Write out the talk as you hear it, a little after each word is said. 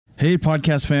Hey,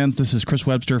 podcast fans, this is Chris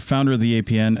Webster, founder of the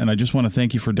APN, and I just want to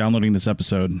thank you for downloading this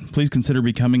episode. Please consider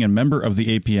becoming a member of the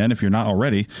APN if you're not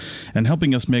already, and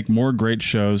helping us make more great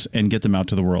shows and get them out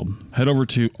to the world. Head over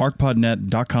to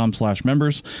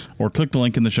arcpodnet.com/members or click the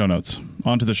link in the show notes.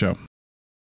 On to the show.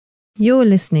 You're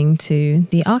listening to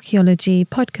the Archaeology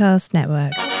Podcast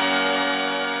Network.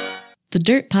 The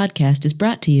Dirt Podcast is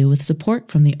brought to you with support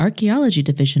from the Archaeology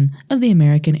Division of the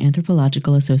American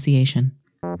Anthropological Association.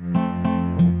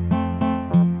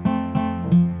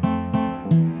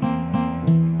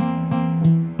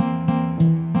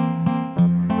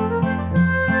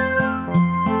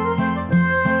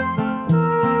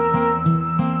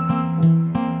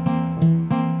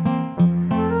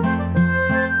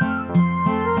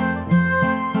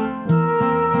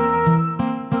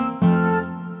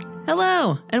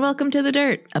 Welcome to The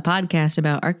Dirt, a podcast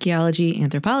about archaeology,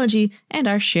 anthropology, and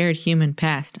our shared human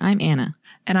past. I'm Anna.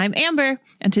 And I'm Amber.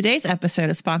 And today's episode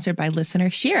is sponsored by listener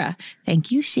Shira.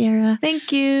 Thank you, Shira.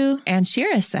 Thank you. And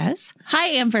Shira says, "Hi,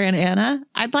 Amber and Anna.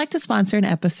 I'd like to sponsor an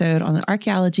episode on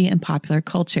archaeology and popular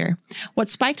culture. What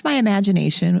spiked my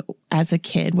imagination as a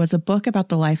kid was a book about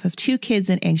the life of two kids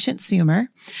in ancient Sumer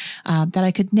that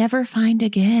I could never find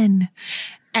again,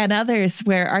 and others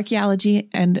where archaeology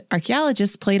and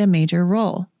archaeologists played a major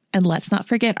role. And let's not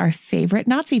forget our favorite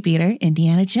Nazi beater,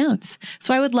 Indiana Jones.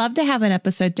 So I would love to have an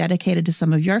episode dedicated to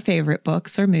some of your favorite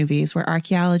books or movies where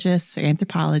archaeologists or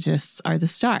anthropologists are the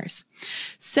stars.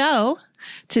 So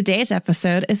today's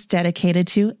episode is dedicated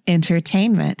to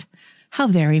entertainment. How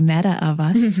very meta of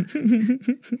us."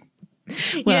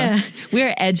 Well,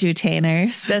 we're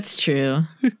edutainers. That's true.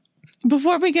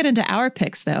 Before we get into our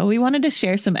picks, though, we wanted to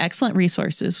share some excellent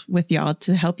resources with y'all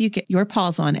to help you get your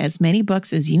paws on as many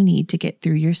books as you need to get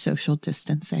through your social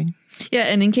distancing. Yeah,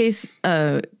 and in case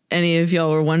any of y'all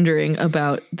were wondering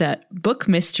about that book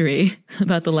mystery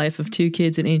about the life of two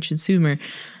kids in ancient Sumer,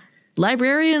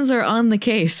 librarians are on the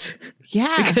case.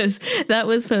 Yeah. Because that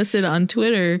was posted on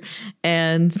Twitter,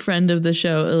 and friend of the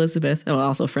show, Elizabeth, well,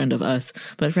 also friend of us,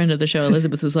 but friend of the show,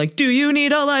 Elizabeth, was like, "Do you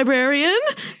need a librarian?"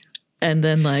 And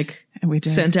then we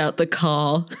sent out the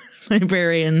call,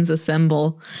 librarians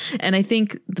assemble. And I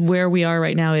think where we are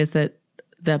right now is that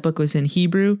book was in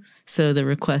Hebrew. So the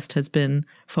request has been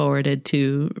forwarded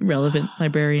to relevant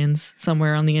librarians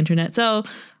somewhere on the internet. So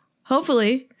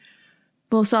hopefully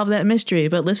we'll solve that mystery.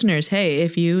 But listeners, hey,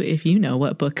 if you know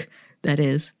what book that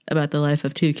is about the life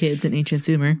of two kids in ancient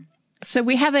Sumer. So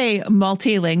we have a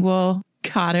multilingual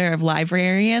cadre of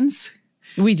librarians.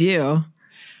 We do. Oh,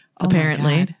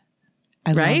 apparently.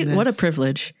 Right? What a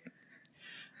privilege.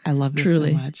 I love this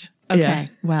Truly. so much. Okay. Yeah.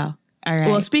 Well, all right.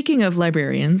 Well, speaking of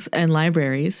librarians and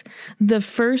libraries, the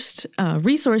first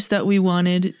resource that we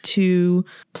wanted to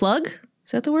plug,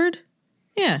 is that the word?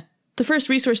 Yeah. The first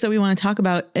resource that we want to talk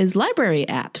about is library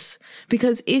apps,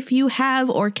 because if you have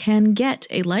or can get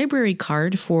a library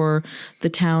card for the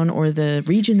town or the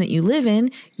region that you live in,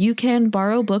 you can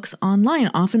borrow books online,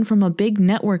 often from a big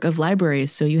network of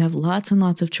libraries. So you have lots and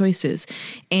lots of choices.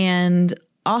 And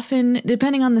often,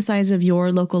 depending on the size of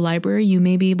your local library, you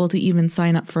may be able to even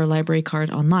sign up for a library card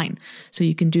online. So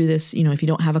you can do this, if you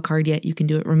don't have a card yet, you can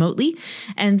do it remotely.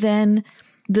 And then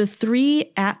the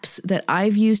three apps that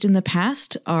I've used in the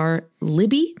past are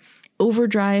Libby,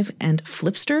 Overdrive, and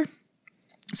Flipster.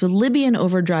 So Libby and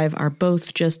Overdrive are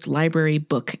both just library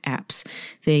book apps.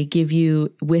 They give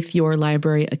you, with your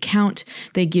library account,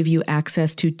 they give you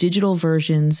access to digital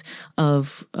versions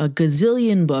of a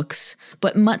gazillion books.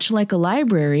 But much like a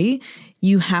library,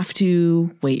 you have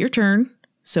to wait your turn.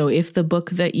 So if the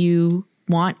book that you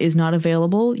want is not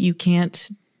available, you can't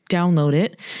download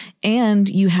it, and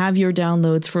you have your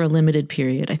downloads for a limited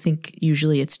period. I think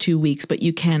usually it's 2 weeks, but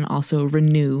you can also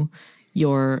renew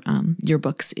your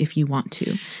books if you want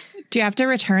to. Do you have to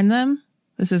return them?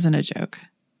 This isn't a joke.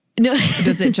 No.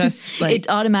 Does it just it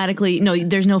automatically, no,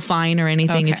 there's no fine or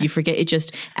anything. Okay. If you forget, it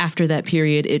just, after that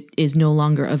period, it is no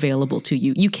longer available to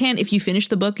you. You can, if you finish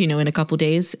the book, in a couple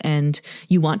days and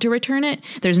you want to return it,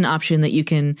 there's an option that you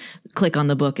can click on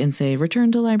the book and say,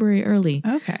 return to library early.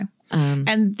 Okay.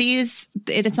 And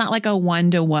it's not like a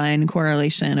 1-to-1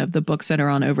 correlation of the books that are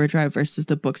on Overdrive versus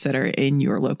the books that are in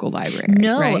your local library.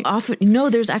 No, right?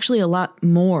 There's actually a lot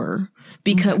more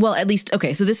because, well, at least,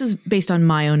 okay. So this is based on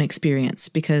my own experience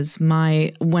because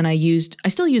I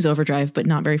still use Overdrive, but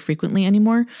not very frequently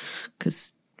anymore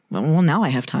because, well, now I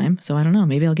have time. So I don't know,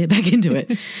 maybe I'll get back into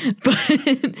it.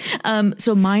 But,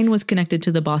 so mine was connected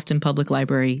to the Boston Public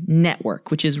Library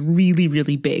network, which is really,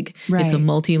 really big. Right. It's a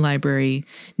multi-library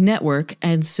network.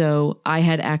 And so I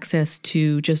had access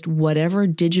to just whatever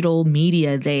digital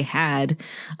media they had.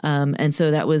 And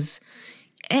so that was,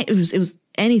 it was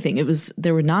anything.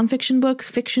 There were nonfiction books,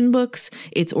 fiction books.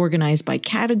 It's organized by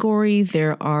category.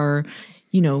 There are,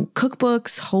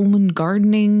 cookbooks, home and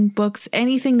gardening books,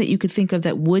 anything that you could think of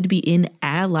that would be in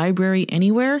a library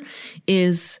anywhere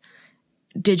is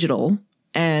digital.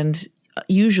 And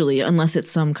usually, unless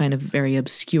it's some kind of very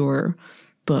obscure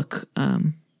book,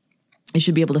 you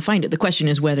should be able to find it. The question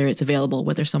is whether it's available,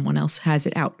 whether someone else has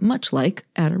it out, much like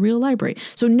at a real library.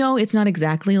 So no, it's not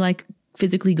exactly like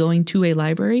physically going to a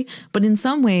library, but in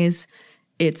some ways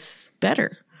it's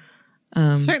better.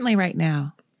 Certainly right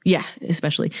now. Yeah,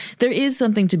 especially. There is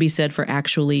something to be said for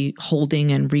actually holding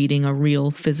and reading a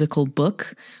real physical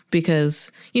book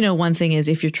because, one thing is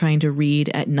if you're trying to read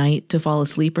at night to fall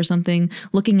asleep or something,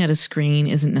 looking at a screen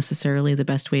isn't necessarily the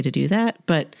best way to do that.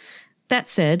 But that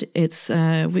said, it's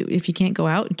if you can't go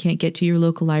out and can't get to your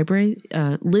local library,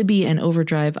 Libby and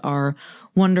Overdrive are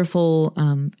wonderful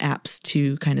apps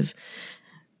to kind of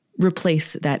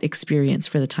replace that experience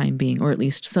for the time being, or at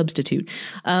least substitute.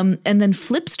 And then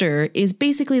Flipster is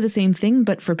basically the same thing,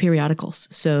 but for periodicals.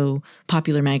 So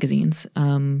popular magazines,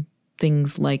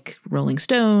 things like Rolling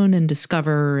Stone and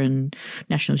Discover and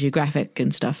National Geographic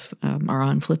and stuff are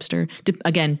on Flipster.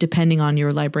 Again, depending on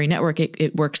your library network,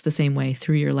 it works the same way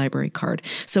through your library card.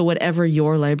 So whatever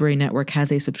your library network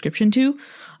has a subscription to,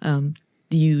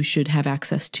 you should have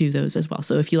access to those as well.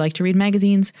 So if you like to read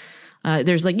magazines,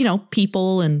 there's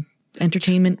People and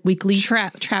Entertainment Weekly.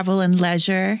 Travel and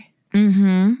Leisure.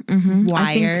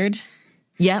 Wired.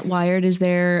 Wired is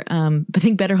there. I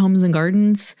think Better Homes and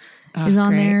Gardens is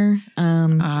on there.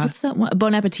 What's that one?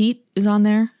 Bon Appetit is on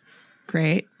there.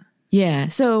 Great. Yeah.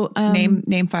 So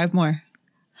name 5 more.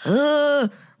 Well,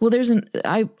 there's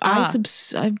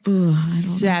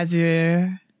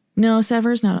Saveur. No,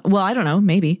 Sever's not. Well, I don't know.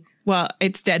 Maybe. Well,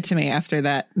 it's dead to me after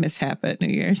that mishap at New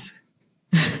Year's.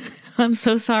 I'm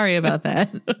so sorry about that.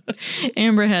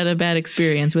 Amber had a bad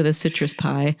experience with a citrus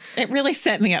pie. It really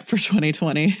set me up for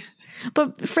 2020.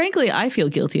 But frankly, I feel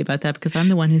guilty about that because I'm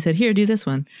the one who said, here, do this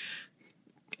one.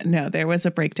 No, there was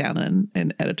a breakdown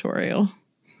in editorial.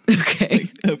 Okay.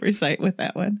 Oversight with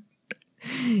that one.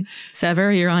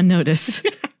 Sever, you're on notice.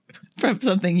 From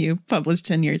something you published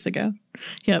 10 years ago.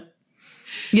 Yep.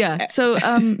 Yeah. So,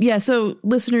 so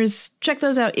listeners, check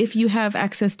those out. If you have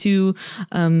access to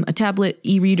a tablet,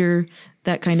 e-reader,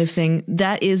 that kind of thing,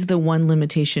 that is the one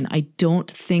limitation. I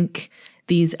don't think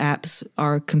these apps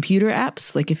are computer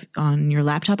apps. Like if on your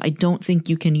laptop, I don't think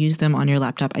you can use them on your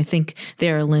laptop. I think they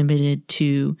are limited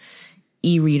to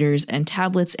e-readers and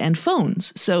tablets and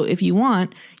phones. So if you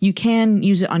want, you can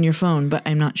use it on your phone, but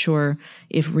I'm not sure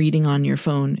if reading on your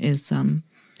phone is,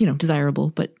 desirable.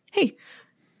 But hey,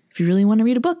 if you really want to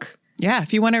read a book. Yeah,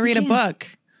 if you want to read a book,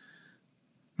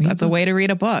 that's a way to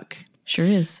read a book. Sure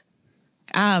is.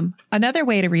 Another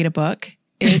way to read a book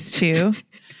is to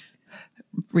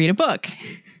read a book,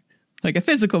 like a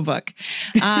physical book.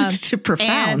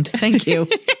 Profound. Thank you.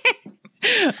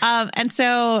 And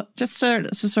so just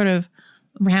to sort of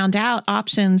round out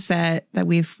options that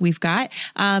we've got,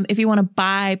 if you want to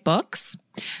buy books,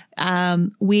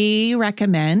 we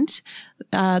recommend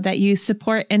that you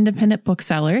support independent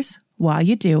booksellers while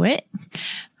you do it.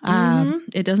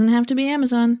 It doesn't have to be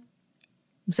Amazon.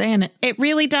 I'm saying it. It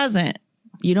really doesn't.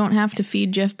 You don't have to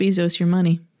feed Jeff Bezos your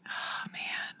money. Oh, man.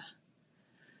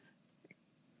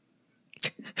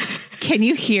 Can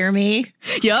you hear me?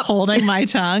 Yep. Holding my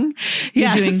tongue.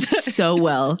 You're doing so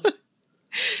well.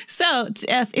 So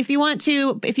if you want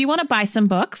to buy some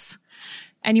books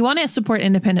and you want to support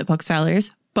independent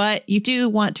booksellers, but you do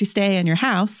want to stay in your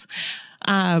house,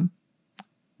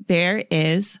 there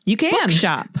is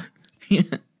Bookshop. Yeah.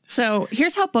 So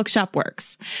here's how Bookshop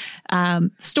works.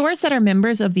 Stores that are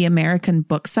members of the American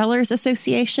Booksellers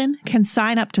Association can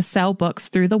sign up to sell books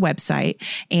through the website,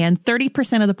 and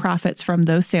 30% of the profits from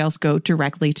those sales go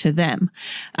directly to them.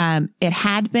 It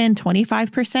had been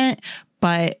 25%,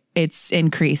 but it's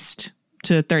increased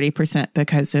to 30%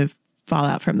 because of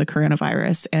fallout from the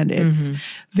coronavirus. And it's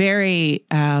very,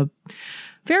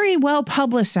 very well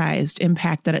publicized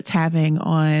impact that it's having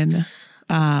on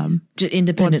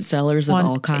independent sellers of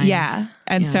all kinds. Yeah.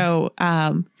 And so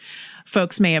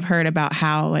folks may have heard about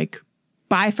how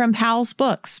buy from Powell's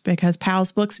Books because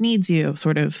Powell's Books needs you,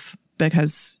 sort of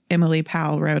because Emily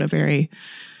Powell wrote a very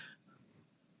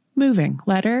moving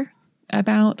letter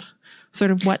about sort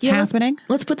of what's happening.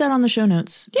 Let's put that on the show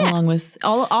notes along with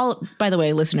all, by the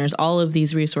way, listeners, all of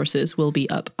these resources will be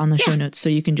up on the show notes. So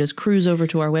you can just cruise over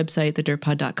to our website,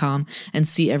 thedirtpod.com, and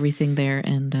see everything there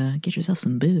and get yourself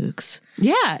some books.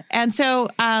 Yeah. And so,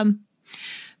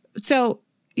 so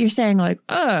you're saying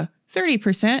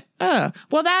 30%. Oh,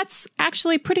 well, that's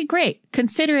actually pretty great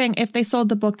considering if they sold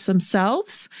the books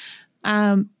themselves,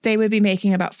 they would be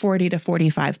making about 40 to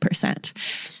 45%.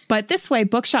 But this way,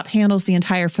 Bookshop handles the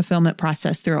entire fulfillment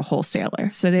process through a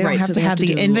wholesaler. So they don't have to have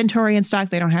the inventory in stock.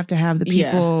 They don't have to have the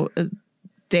people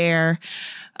there,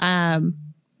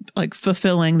 like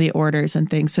fulfilling the orders and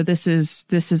things. So this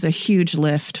is a huge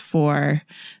lift for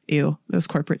that was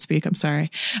corporate speak. I'm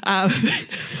sorry.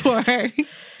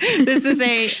 This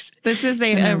is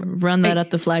a run that up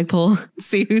the flagpole.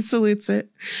 See who salutes it.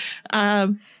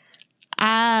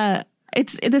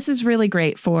 This is really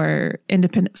great for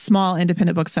small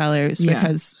independent booksellers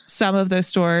because some of those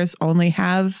stores only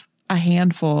have a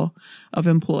handful of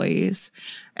employees,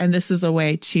 and this is a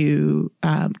way to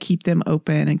keep them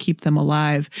open and keep them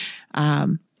alive.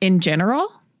 In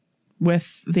general,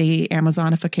 with the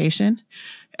Amazonification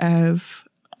of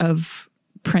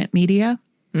print media,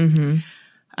 and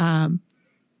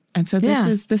so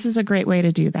this is a great way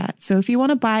to do that. So if you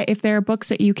want to buy, if there are books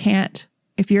that you can't.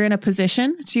 If you're in a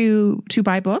position to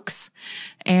buy books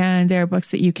and there are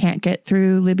books that you can't get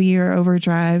through Libby or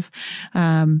Overdrive,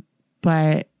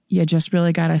 but you just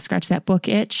really got to scratch that book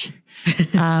itch,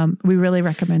 we really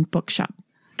recommend Bookshop.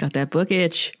 Got that book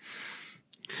itch.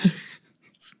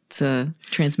 It's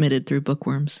transmitted through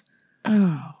bookworms.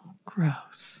 Oh,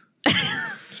 gross.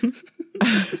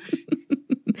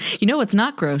 You know what's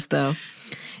not gross, though,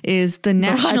 is the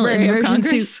National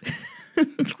Emergency...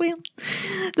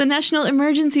 The National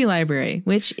Emergency Library,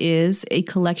 which is a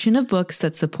collection of books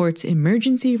that supports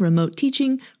emergency remote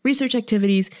teaching, research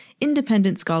activities,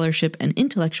 independent scholarship, and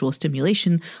intellectual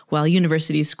stimulation while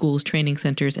universities, schools, training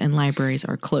centers, and libraries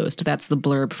are closed. That's the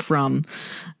blurb from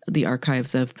the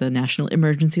archives of the National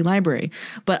Emergency Library.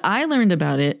 But I learned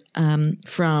about it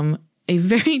from a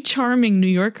very charming New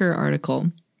Yorker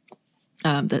article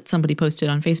that somebody posted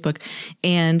on Facebook.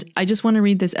 And I just want to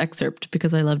read this excerpt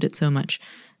because I loved it so much.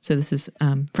 So this is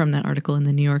from that article in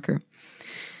the New Yorker.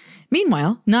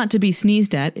 Meanwhile, not to be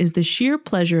sneezed at is the sheer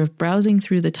pleasure of browsing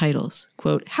through the titles.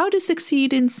 Quote, How to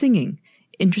Succeed in Singing.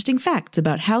 Interesting facts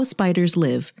about how spiders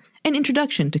live. An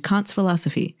introduction to Kant's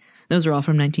philosophy. Those are all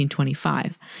from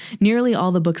 1925. Nearly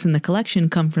all the books in the collection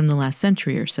come from the last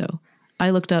century or so.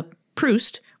 I looked up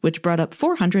Proust, which brought up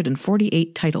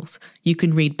 448 titles. You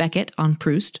can read Beckett on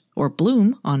Proust, or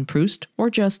Bloom on Proust, or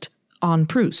just on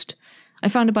Proust. I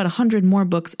found about 100 more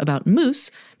books about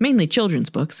moose, mainly children's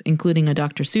books, including a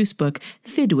Dr. Seuss book,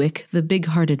 Thidwick, the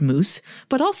Big-Hearted Moose,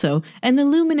 but also an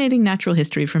illuminating natural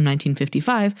history from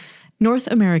 1955, North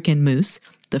American Moose,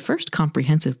 the first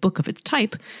comprehensive book of its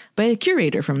type, by a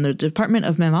curator from the Department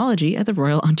of Mammalogy at the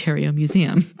Royal Ontario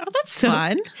Museum. Oh, that's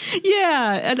fun.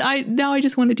 Yeah. And I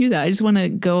just want to do that. I just want to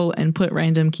go and put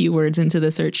random keywords into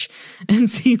the search and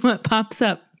see what pops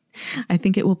up. I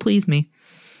think it will please me.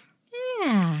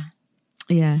 Yeah.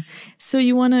 Yeah. So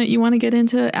you want to get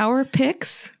into our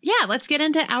picks? Yeah, let's get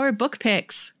into our book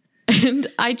picks. And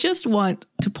I just want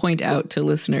to point out to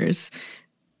listeners,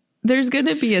 there's going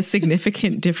to be a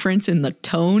significant difference in the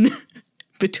tone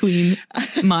between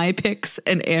my picks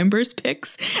and Amber's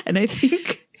picks. And I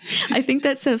think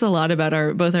that says a lot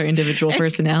about both our individual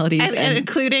personalities. And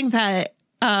including that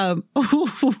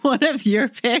one of your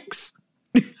picks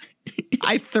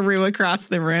I threw across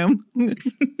the room.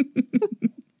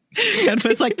 And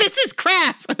was like, this is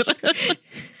crap.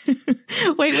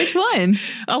 Wait, which one?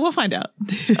 Oh, we'll find out.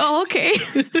 Oh, okay.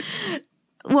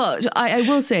 Well, I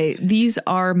will say these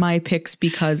are my picks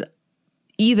because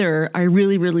either I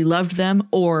really, really loved them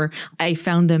or I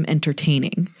found them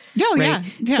entertaining. Oh, right?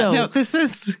 Yeah. So no, this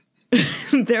is...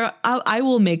 I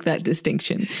will make that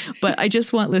distinction. But I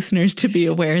just want listeners to be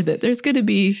aware that there's going to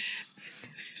be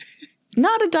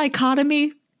not a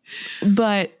dichotomy,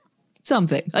 but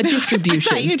something, a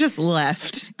distribution. I thought you just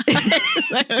left.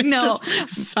 No,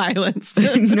 just silence.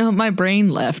 No, my brain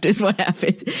left is what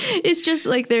happened. It's just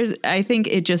like I think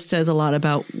it just says a lot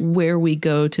about where we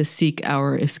go to seek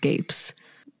our escapes,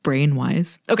 brain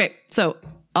wise. Okay, so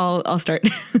I'll start.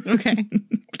 Okay.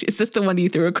 Is this the one you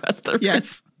threw across the room?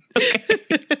 Yes. Okay.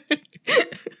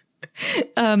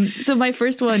 So my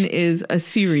first one is a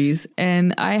series,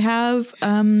 and I have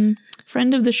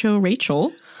friend of the show,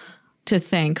 Rachel, to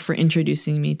thank for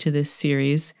introducing me to this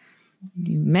series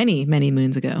many, many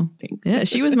moons ago. Yeah,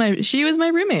 she was my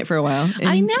roommate for a while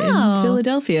in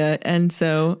Philadelphia. And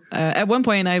so at one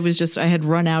point I had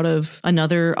run out of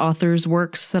another author's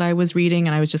works that I was reading,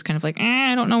 and I was just kind of like,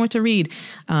 I don't know what to read.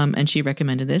 And she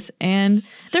recommended this, and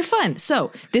they're fun.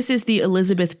 So this is the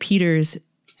Elizabeth Peters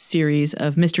series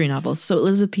of mystery novels. So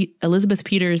Elizabeth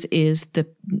Peters is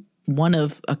one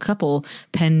of a couple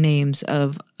pen names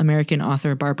of American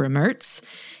author Barbara Mertz.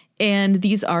 And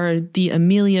these are the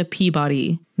Amelia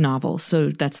Peabody novels. So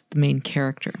that's the main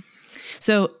character.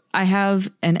 So I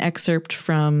have an excerpt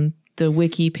from the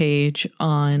wiki page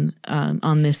on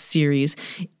this series.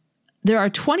 There are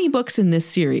 20 books in this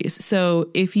series. So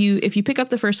if you pick up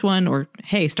the first one, or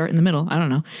hey, start in the middle, I don't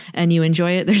know, and you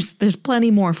enjoy it, there's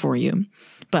plenty more for you.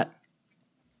 But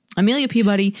Amelia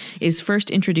Peabody is first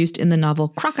introduced in the novel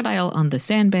Crocodile on the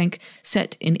Sandbank,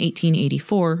 set in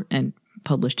 1884 and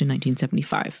published in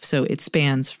 1975. So it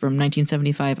spans from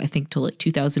 1975, I think, till like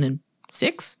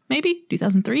 2006, maybe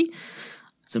 2003.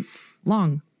 It's a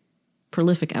long,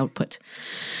 prolific output.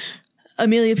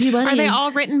 Amelia Peabody. Are they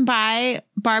all written by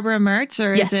Barbara Mertz,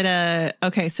 or Yes. is it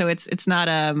okay? So it's not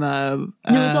no,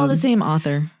 it's all the same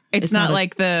author. It's not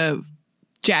like the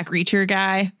Jack Reacher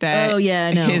guy that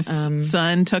his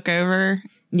son took over.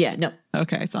 Yeah, no.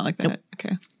 Okay, it's not like that. Nope.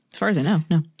 Okay, As far as I know,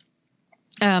 no.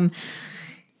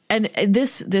 And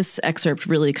this excerpt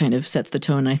really kind of sets the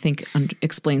tone. I think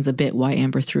explains a bit why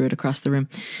Amber threw it across the room.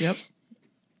 Yep.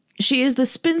 She is the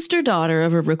spinster daughter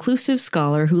of a reclusive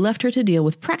scholar who left her to deal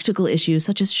with practical issues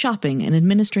such as shopping and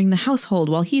administering the household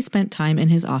while he spent time in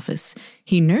his office.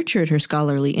 He nurtured her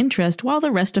scholarly interest while the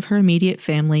rest of her immediate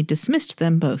family dismissed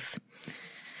them both.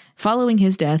 Following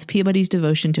his death, Peabody's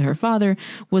devotion to her father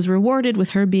was rewarded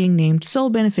with her being named sole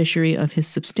beneficiary of his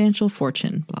substantial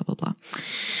fortune, blah, blah, blah.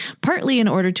 Partly in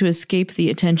order to escape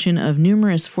the attention of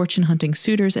numerous fortune-hunting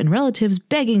suitors and relatives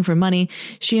begging for money,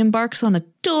 she embarks on a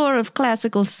tour of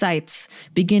classical sites,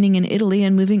 beginning in Italy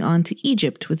and moving on to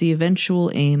Egypt with the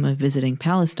eventual aim of visiting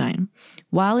Palestine.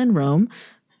 When in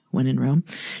Rome,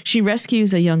 she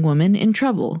rescues a young woman in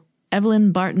trouble,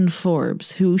 Evelyn Barton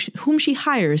Forbes, whom she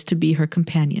hires to be her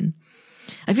companion.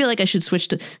 I feel like I should switch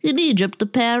to, in Egypt, the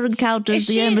pair encounters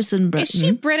the Emerson brother. Is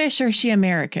she British or is she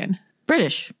American?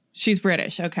 British. She's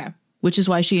British. Okay. Which is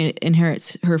why she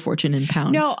inherits her fortune in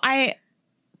pounds. No,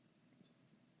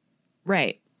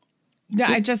 right. No,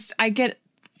 I get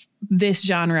this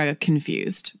genre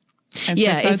confused. And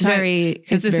yeah, so it's very...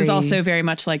 Because this is also very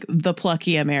much like the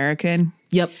plucky American.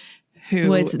 Yep.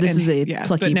 This is a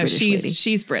plucky British lady.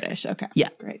 She's British. Okay. Yeah.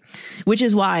 Great. Which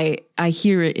is why I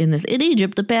hear it in this. In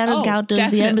Egypt, the pair encounters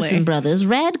the Emerson brothers,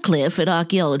 Radcliffe, an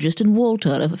archaeologist, and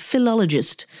Walter, a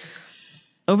philologist.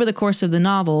 Over the course of the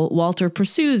novel, Walter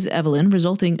pursues Evelyn,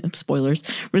 resulting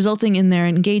in their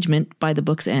engagement by the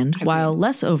book's end, while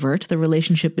less overt, the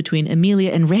relationship between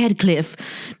Amelia and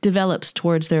Radcliffe develops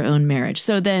towards their own marriage.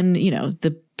 So then,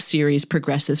 the series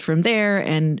progresses from there,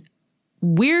 and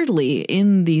weirdly,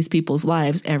 in these people's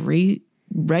lives, every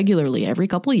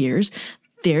couple years,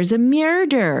 there's a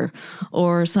murder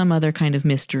or some other kind of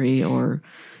mystery or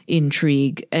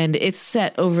intrigue. And it's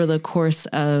set over the course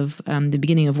of the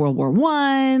beginning of World War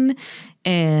I.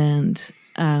 And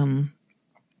I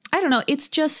don't know,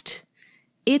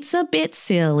 it's a bit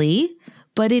silly,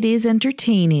 but it is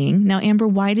entertaining. Now, Amber,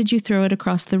 why did you throw it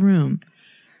across the room?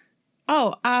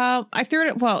 Oh, I threw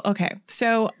it. Well, okay.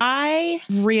 So I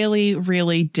really,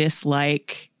 really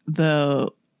dislike the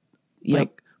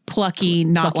plucky,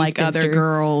 not like spinster. Other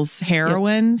girls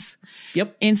heroines.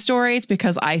 Yep. In stories,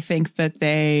 because I think that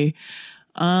they,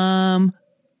 I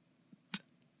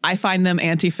find them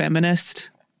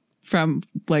anti-feminist from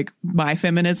like my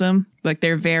feminism. Like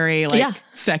they're very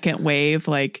second wave.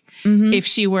 Like if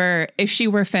she were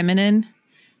feminine,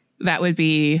 that would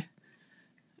be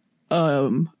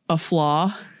a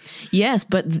flaw. Yes,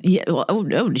 but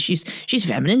she's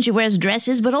feminine. She wears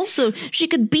dresses, but also she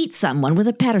could beat someone with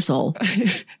a parasol.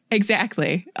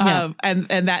 Exactly. Yeah.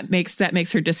 And that makes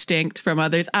her distinct from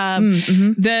others.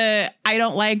 I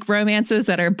don't like romances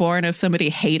that are born of somebody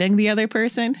hating the other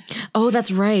person. Oh,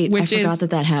 that's right. Which I forgot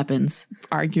that happens.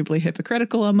 Arguably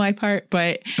hypocritical on my part,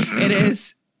 but it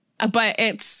is. But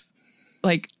it's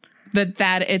like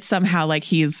that. It's somehow like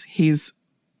he's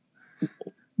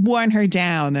worn her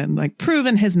down and like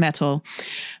proven his mettle.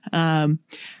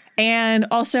 And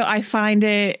also I find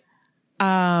it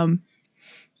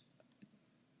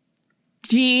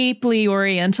deeply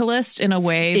Orientalist in a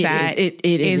way that it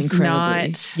is incredibly.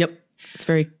 Not. Yep. It's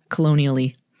very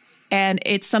colonially. And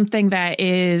it's something that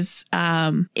is,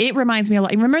 it reminds me a lot.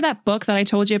 Remember that book that I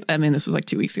told you? I mean, this was like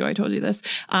 2 weeks ago. I told you this.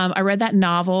 I read that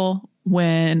novel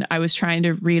when I was trying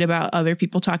to read about other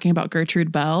people talking about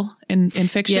Gertrude Bell in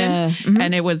fiction. Yeah. Mm-hmm.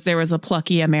 And there was a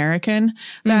plucky American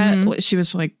that she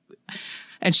was like,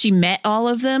 and she met all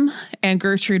of them. And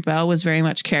Gertrude Bell was very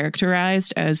much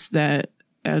characterized as a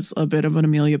bit of an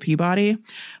Amelia Peabody.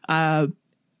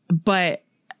 But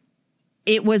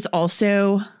it was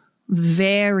also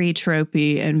very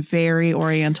tropey and very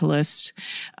Orientalist,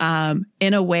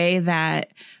 in a way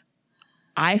that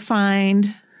I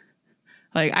find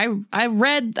Like I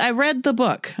read the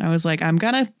book. I was like, I'm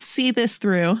gonna see this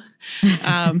through.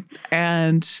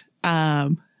 And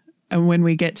when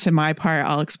we get to my part,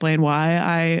 I'll explain why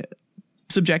I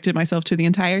subjected myself to the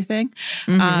entire thing.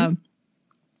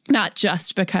 Not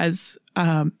just because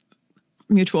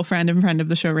mutual friend and friend of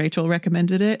the show, Rachel,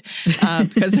 recommended it,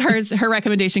 because her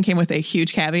recommendation came with a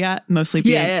huge caveat, mostly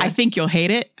being, I think you'll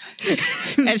hate it.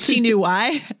 And she knew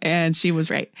why, and she was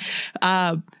right.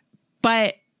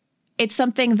 But it's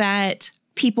something that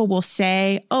people will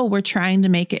say, oh, we're trying to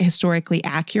make it historically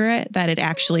accurate, that it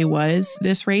actually was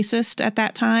this racist at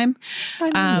that time.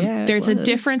 There's a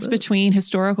difference between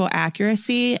historical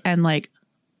accuracy and like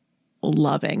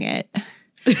loving it.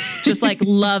 Just like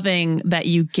loving that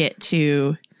you get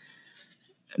to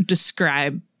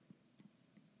describe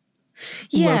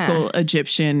local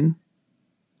Egyptian,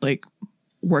 like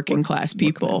working class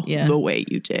people the way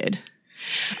you did.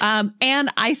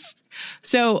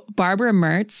 So Barbara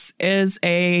Mertz is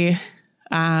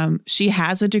she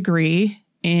has a degree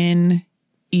in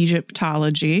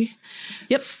Egyptology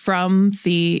from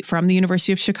the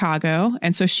University of Chicago.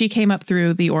 And so she came up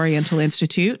through the Oriental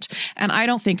Institute. And I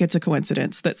don't think it's a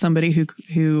coincidence that somebody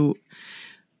who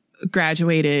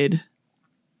graduated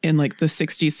in like the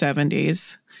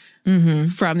 60s,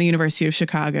 70s from the University of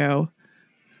Chicago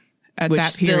which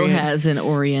still has an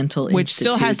Oriental Institute. Which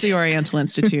still has the Oriental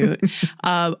Institute.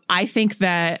 I think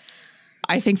that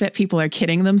people are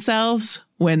kidding themselves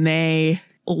when they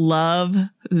love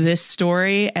this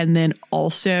story and then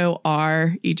also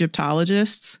are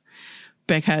Egyptologists,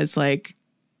 because like,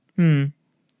 you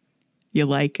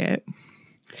like it.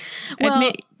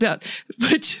 Well,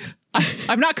 but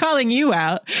I'm not calling you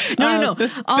out. No.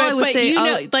 All I would say, you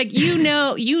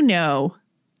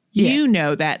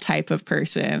know that type of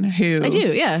person who I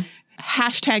do, yeah.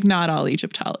 Hashtag not all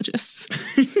Egyptologists.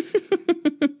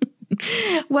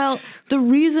 Well, the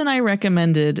reason I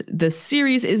recommended this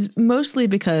series is mostly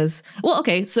because, well,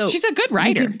 okay, so she's a good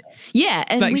writer.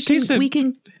 And like, we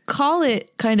can call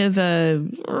it kind of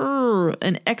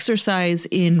an exercise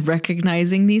in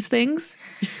recognizing these things.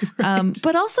 Right.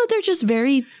 But also they're just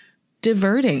very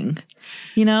diverting,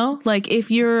 you know, like if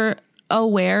you're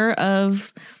aware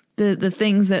of the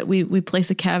things that we place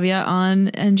a caveat on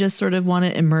and just sort of want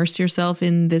to immerse yourself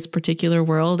in this particular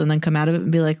world and then come out of it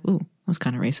and be like, ooh, that was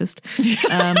kind of racist.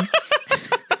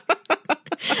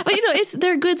 But, you know,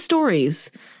 they're good stories.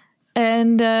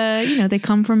 And, you know, they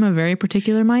come from a very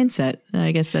particular mindset.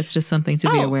 I guess that's just something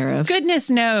to be aware of. Goodness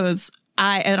knows.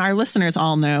 And our listeners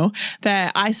all know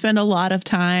that I spend a lot of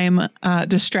time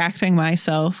distracting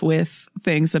myself with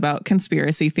things about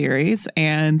conspiracy theories,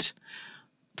 and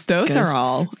those Ghosts. Are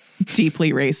all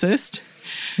deeply racist.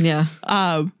 Yeah.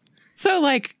 So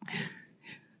like,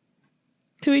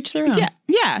 to each their own.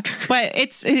 Yeah. But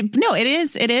it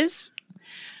is.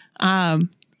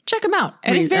 Check them out.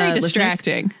 It is very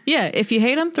distracting. Listeners. Yeah. If you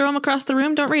hate them, throw them across the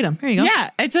room. Don't read them. Here you go.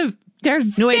 Yeah. They're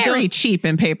very cheap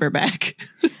in paperback.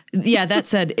 Yeah. That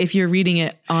said, if you're reading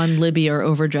it on Libby or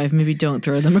Overdrive, maybe don't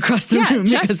throw them across the room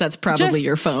because that's probably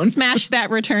your phone. Smash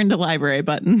that return to library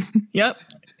button. Yep.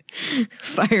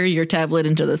 Fire your tablet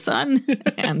into the sun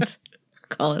and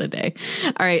call it a day.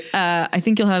 All right. I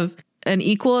think you'll have an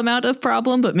equal amount of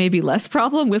problem, but maybe less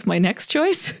problem with my next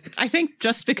choice. I think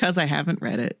just because I haven't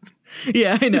read it.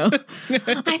 Yeah, I know.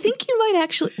 I think you might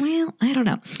actually, well, I don't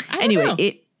know. Anyway,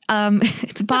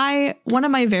 it's by one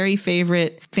of my very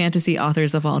favorite fantasy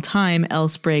authors of all time, L.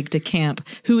 Sprague de Camp,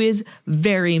 who is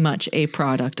very much a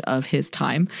product of his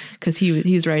time because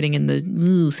he's writing in the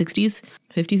 60s,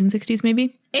 50s and 60s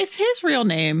maybe. Is his real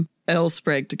name L.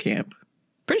 Sprague de Camp?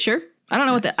 Pretty sure. I don't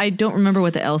know I don't remember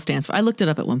what the L stands for. I looked it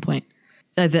up at one point.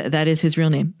 That is his real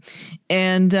name.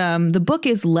 And the book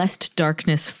is Lest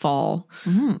Darkness Fall.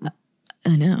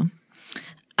 I know.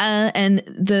 And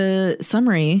the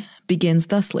summary begins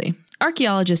thusly.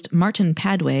 Archaeologist Martin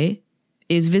Padway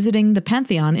is visiting the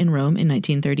Pantheon in Rome in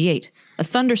 1938. A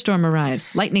thunderstorm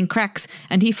arrives, lightning cracks,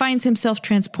 and he finds himself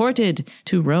transported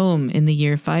to Rome in the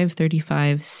year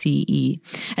 535 CE.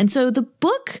 And so the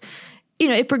book, you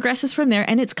know, it progresses from there,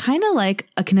 and it's kind of like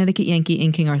a Connecticut Yankee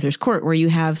in King Arthur's Court, where you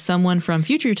have someone from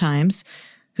future times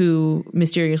who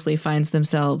mysteriously finds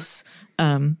themselves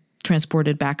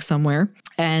transported back somewhere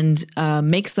and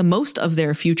makes the most of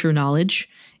their future knowledge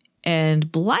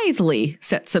and blithely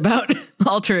sets about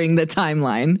altering the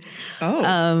timeline.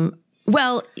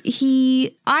 Well,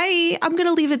 I'm going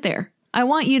to leave it there. I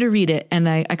want you to read it, and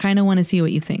I kind of want to see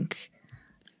what you think.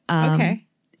 Okay.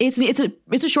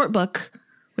 It's a short book.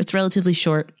 It's relatively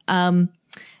short.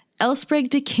 L. Sprague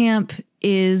de Camp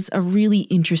is a really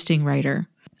interesting writer.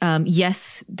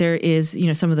 Yes, there is, you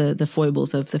know, some of the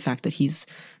foibles of the fact that he's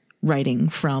writing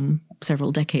from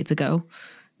several decades ago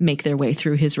make their way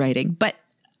through his writing. But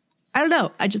I don't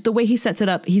know. The way he sets it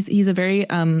up, he's a very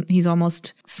he's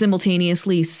almost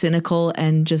simultaneously cynical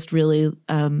and just really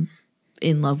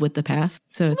in love with the past.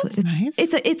 So it's nice.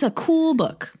 It's a cool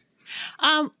book.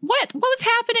 What was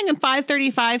happening in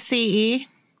 535 CE?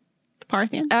 The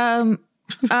Parthians?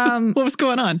 What was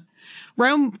going on?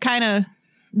 Rome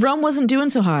wasn't doing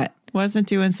so hot. Wasn't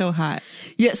doing so hot.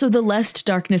 Yeah, so the lest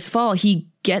darkness fall, he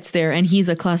gets there and he's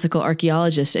a classical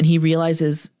archaeologist and he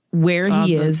realizes where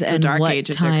he is and dark what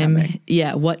ages time. are coming.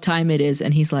 Yeah, what time it is,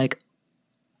 and he's like,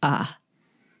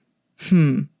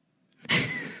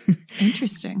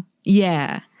 Interesting.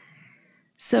 Yeah.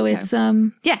 So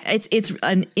Okay. it's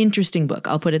an interesting book.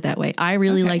 I'll put it that way. I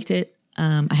really liked it.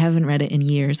 I haven't read it in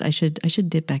years. I should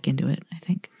dip back into it, I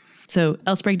think. So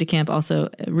Elsbreg de Camp, also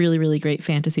a really, really great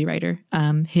fantasy writer.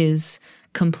 His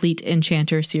Complete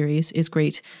Enchanter series is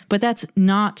great, but that's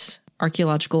not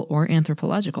archaeological or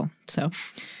anthropological. So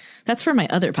that's for my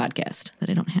other podcast that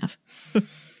I don't have.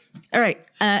 All right.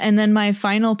 And then my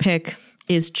final pick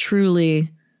is truly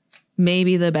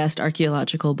maybe the best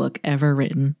archaeological book ever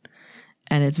written.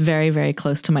 And it's very, very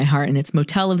close to my heart. And it's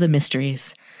Motel of the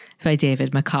Mysteries by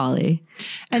David Macaulay.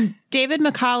 And David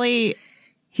Macaulay,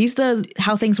 he's the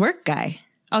How Things Work guy.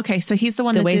 okay, so he's the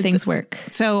one The that way did things work.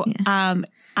 So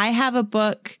I have a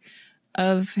book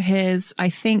of his, I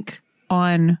think,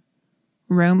 on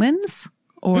Romans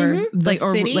or the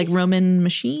city. Or like Roman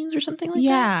machines or something like that.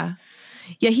 Yeah.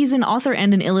 Yeah, he's an author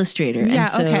and an illustrator. Yeah, and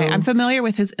so, okay. I'm familiar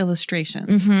with his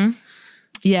illustrations.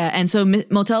 Yeah, and so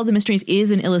Motel of the Mysteries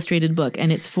is an illustrated book,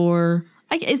 and it's for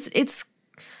I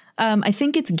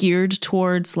think it's geared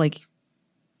towards like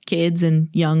kids and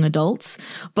young adults,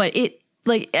 but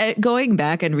going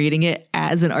back and reading it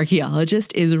as an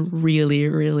archaeologist is really,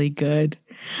 really good.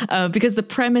 Because the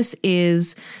premise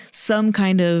is some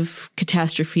kind of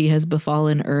catastrophe has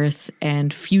befallen Earth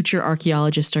and future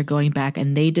archaeologists are going back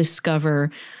and they discover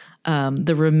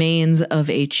the remains of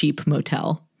a cheap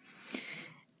motel.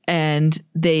 And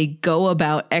they go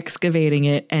about excavating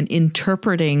it and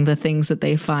interpreting the things that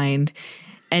they find.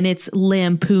 And it's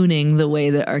lampooning the way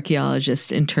that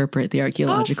archaeologists interpret the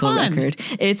archaeological record.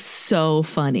 It's so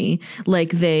funny.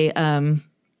 Like they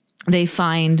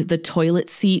find the toilet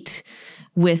seat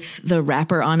with the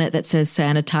wrapper on it that says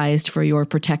sanitized for your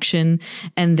protection.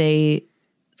 And they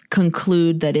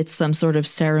conclude that it's some sort of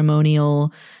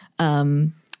ceremonial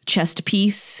chest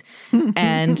piece,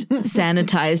 and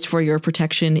sanitized for your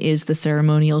protection is the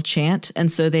ceremonial chant.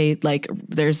 And so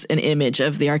there's an image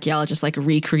of the archaeologist like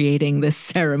recreating this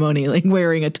ceremony, like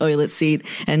wearing a toilet seat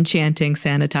and chanting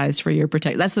sanitized for your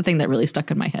protection. That's the thing that really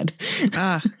stuck in my head.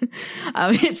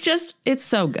 It's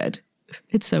so good.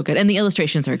 It's so good. And the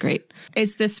illustrations are great.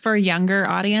 Is this for younger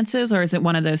audiences, or is it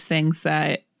one of those things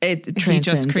that He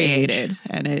just created age.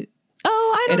 and it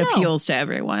I don't know. appeals to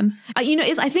everyone? I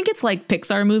think it's like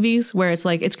Pixar movies where it's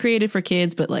like it's created for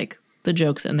kids, but like the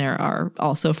jokes in there are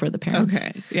also for the parents.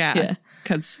 Okay. Yeah.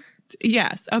 Because,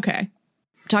 yes. Okay.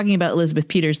 Talking about Elizabeth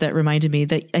Peters, that reminded me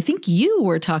that I think you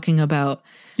were talking about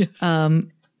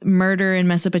Murder in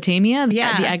Mesopotamia, the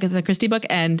Agatha Christie book,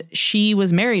 and she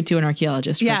was married to an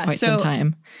archaeologist for quite some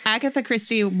time. Agatha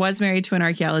Christie was married to an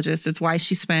archaeologist. It's why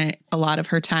she spent a lot of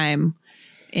her time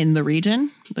in the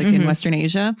region, like in Western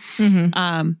Asia.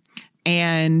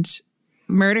 And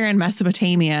Murder in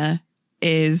Mesopotamia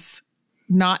is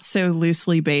not so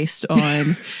loosely based on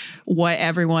what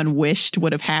everyone wished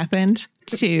would have happened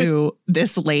to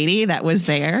this lady that was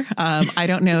there. I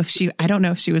don't know if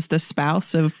she was the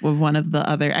spouse of one of the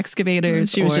other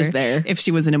excavators. She was just there. If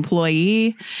she was an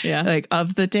employee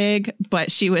of the dig,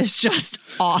 but she was just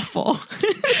awful.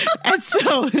 And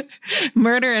so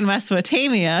Murder in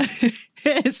Mesopotamia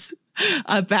is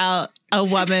about a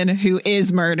woman who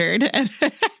is murdered.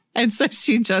 And so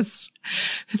she just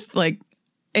like,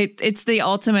 it's the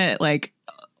ultimate, like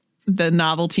the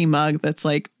novelty mug that's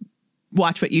like,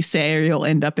 watch what you say or you'll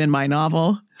end up in my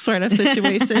novel sort of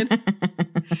situation.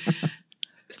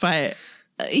 But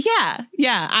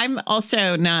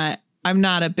I'm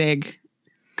not a big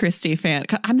Christie fan.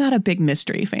 I'm not a big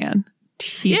mystery fan.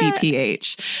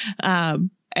 TBPH.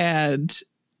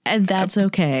 And that's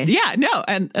okay. Yeah, no,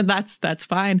 and that's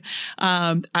fine.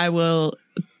 I will,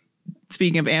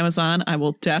 speaking of Amazon, I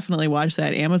will definitely watch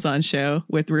that Amazon show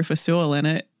with Rufus Sewell in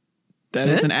it. That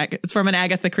is it's from an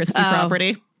Agatha Christie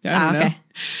property. I don't know.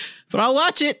 But I'll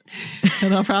watch it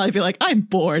and I'll probably be like, I'm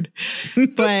bored.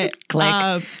 But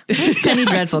Click. It's Penny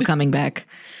Dreadful coming back.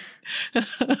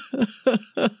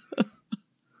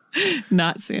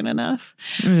 Not soon enough.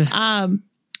 But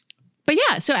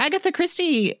yeah, so Agatha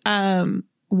Christie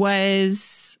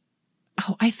was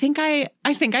I think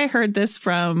I heard this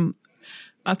from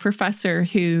a professor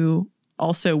who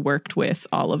also worked with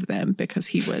all of them because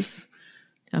he was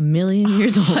a million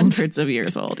years old, hundreds of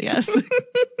years old. Yes.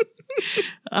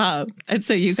 And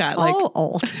so you got so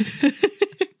old.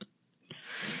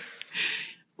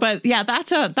 But yeah,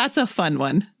 that's a fun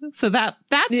one. So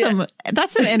that's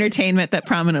an entertainment that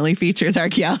prominently features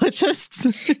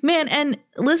archaeologists. Man, and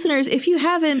listeners, if you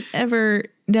haven't ever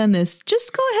done this,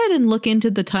 just go ahead and look into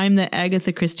the time that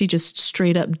Agatha Christie just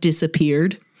straight up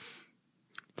disappeared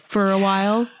for a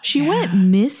while. She went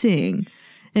missing.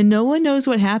 And no one knows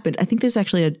what happened. I think there's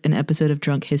actually an episode of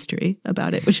Drunk History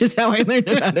about it, which is how I learned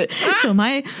about it. So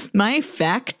my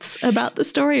facts about the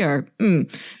story are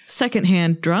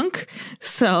secondhand drunk.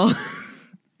 So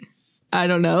I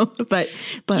don't know, but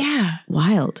yeah,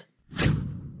 wild.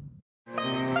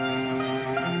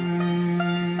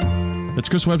 It's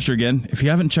Chris Webster again. If you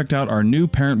haven't checked out our new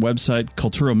parent website,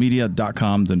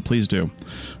 kulturomedia.com, then please do.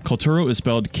 Kulturo is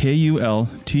spelled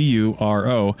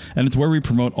Kulturo, and it's where we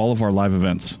promote all of our live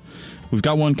events. We've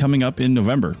got one coming up in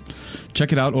November.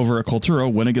 Check it out over at Kulturo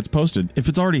when it gets posted. If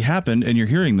it's already happened and you're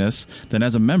hearing this, then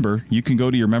as a member, you can go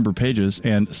to your member pages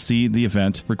and see the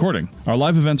event recording. Our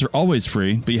live events are always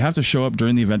free, but you have to show up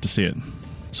during the event to see it.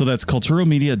 So that's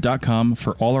kulturomedia.com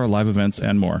for all our live events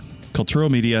and more.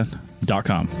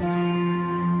 kulturomedia.com.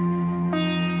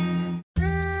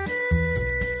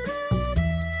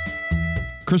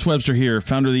 Chris Webster here,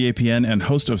 founder of the APN and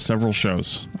host of several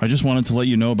shows. I just wanted to let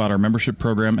you know about our membership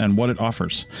program and what it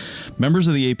offers. Members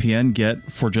of the APN get,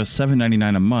 for just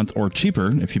 $7.99 a month, or cheaper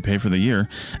if you pay for the year,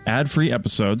 ad-free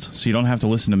episodes so you don't have to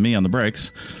listen to me on the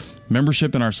breaks,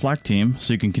 membership in our Slack team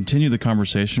so you can continue the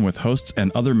conversation with hosts and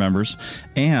other members,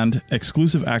 and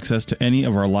exclusive access to any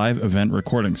of our live event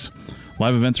recordings.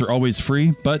 Live events are always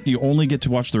free, but you only get to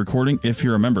watch the recording if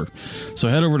you're a member. So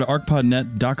head over to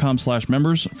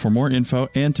arcpodnet.com/members for more info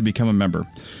and to become a member.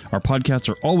 Our podcasts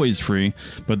are always free,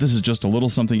 but this is just a little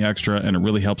something extra and it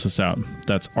really helps us out.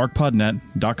 That's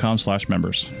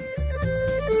arcpodnet.com/members.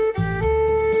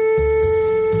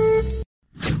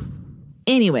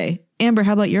 Anyway, Amber,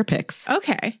 how about your picks?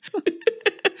 Okay.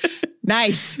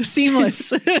 Nice.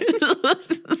 Seamless.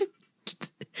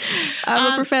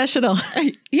 I'm a professional.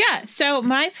 Yeah. So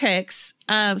my picks.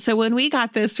 So when we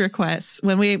got this request,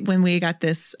 when we got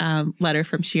this letter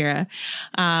from Shira,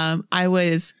 I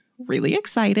was really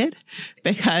excited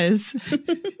because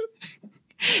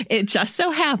it just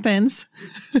so happens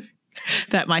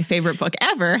that my favorite book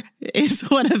ever is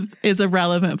a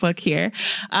relevant book here.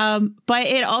 But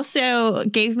it also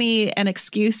gave me an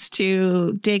excuse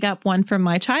to dig up one from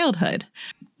my childhood.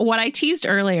 What I teased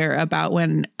earlier about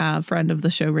when a friend of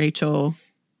the show, Rachel,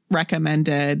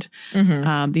 recommended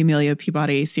the Amelia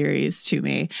Peabody series to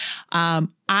me.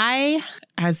 I,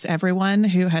 as everyone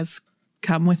who has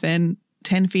come within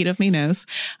 10 feet of me knows,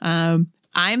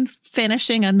 I'm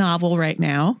finishing a novel right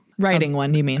now. Writing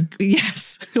one, you mean?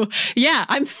 Yes. Yeah,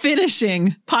 I'm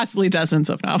finishing possibly dozens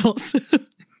of novels.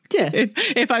 Yeah.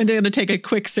 If I'm going to take a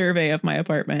quick survey of my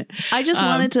apartment. I just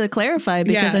wanted to clarify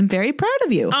because I'm very proud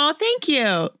of you. Oh, thank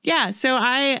you. Yeah. So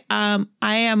I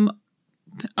am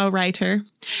a writer,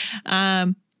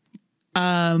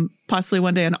 possibly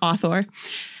one day an author.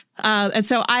 And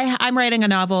so I'm writing a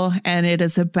novel and it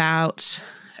is about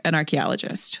an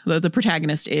archaeologist. The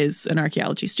protagonist is an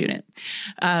archaeology student.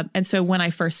 And so when I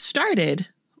first started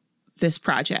this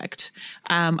project,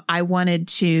 I wanted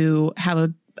to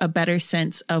have a better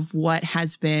sense of what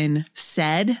has been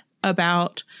said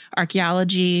about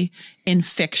archaeology in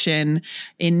fiction,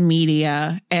 in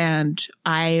media. And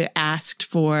I asked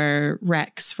for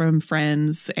recs from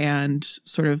friends and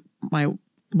sort of my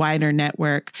wider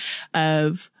network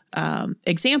of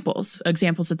examples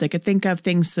that they could think of,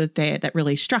 things that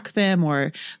really struck them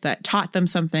or that taught them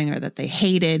something or that they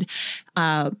hated.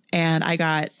 And I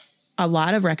got a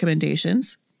lot of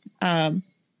recommendations. And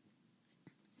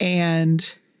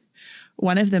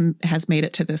one of them has made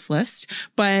it to this list,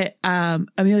 but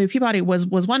Amelia Peabody was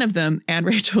one of them. And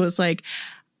Rachel was like,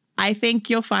 I think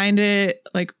you'll find it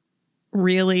like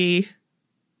really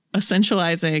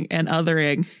essentializing and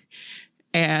othering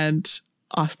and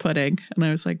off-putting. And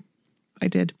I was like, I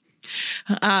did.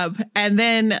 And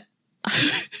then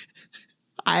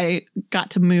I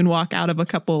got to moonwalk out of a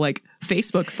couple like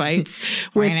Facebook fights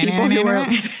with people who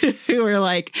were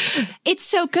like, it's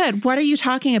so good. What are you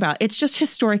talking about? It's just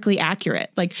historically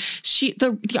accurate. Like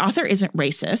the author isn't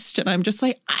racist. And I'm just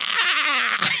like,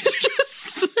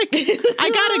 just like,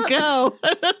 I gotta go.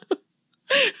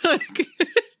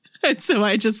 And so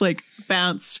I just like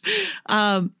bounced,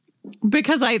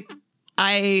 because I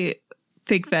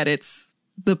think that it's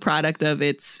the product of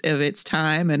its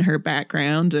time and her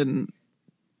background and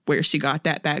where she got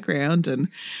that background. And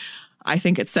I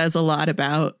think it says a lot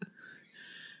about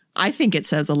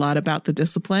the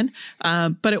discipline.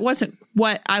 But it wasn't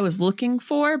what I was looking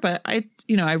for, but I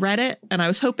read it and I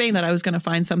was hoping that I was going to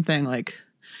find something like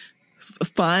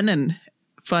fun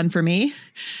for me.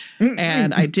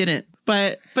 And I didn't,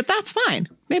 but that's fine.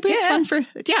 Maybe it's fun for,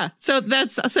 So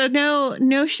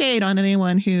no shade on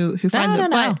anyone who finds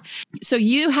it. But so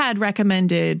you had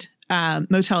recommended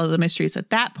Motel of the Mysteries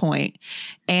at that point,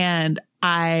 and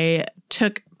I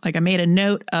made a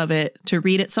note of it to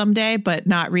read it someday, but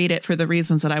not read it for the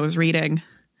reasons that I was reading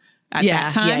at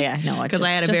that time. No, because I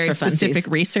had a very specific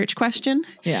research question.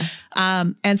 Yeah.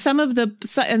 And so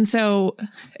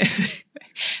if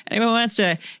anyone wants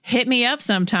to hit me up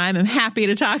sometime, I'm happy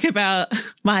to talk about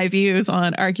my views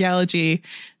on archaeology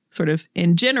sort of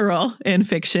in general in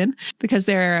fiction, because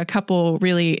there are a couple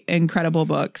really incredible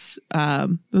books.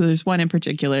 There's one in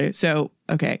particular. So,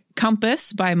 okay.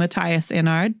 Compass by Matthias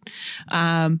Enard.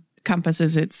 Compass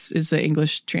is the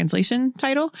English translation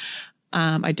title.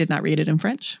 I did not read it in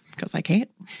French because I can't.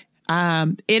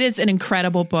 It is an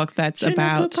incredible book that's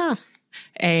about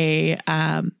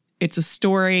it's a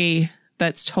story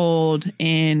that's told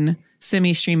in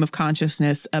semi-stream of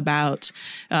consciousness about,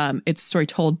 it's a story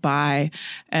told by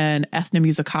an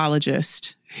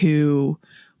ethnomusicologist who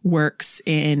works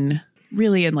in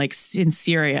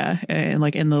Syria and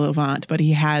like in the Levant, but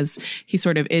he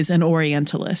sort of is an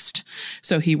Orientalist.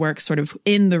 So he works sort of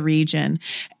in the region,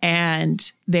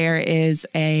 and there's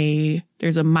a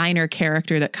minor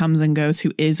character that comes and goes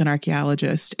who is an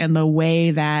archaeologist, and the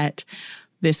way that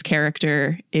this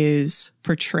character is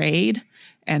portrayed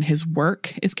and his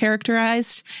work is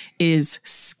characterized is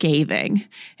scathing.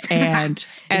 And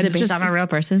is it based on a real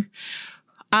person?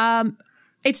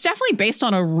 It's definitely based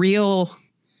on a real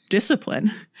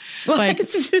discipline. Like,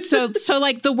 so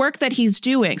like the work that he's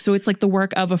doing. So it's like the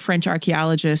work of a French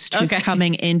archaeologist who's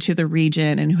coming into the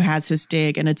region and who has his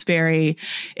dig. And it's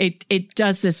it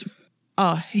does this.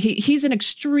 He's an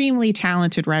extremely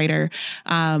talented writer.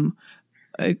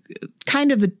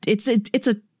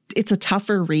 It's a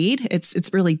tougher read.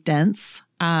 It's really dense.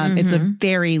 It's a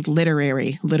very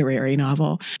literary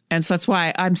novel. And so that's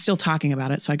why I'm still talking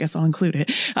about it. So I guess I'll include it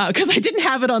because I didn't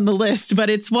have it on the list, but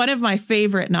it's one of my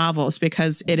favorite novels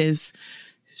because it is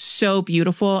so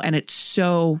beautiful and it's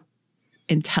so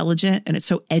intelligent and it's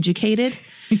so educated.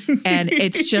 And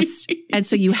it's just, and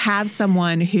so you have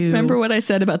someone who... Remember what I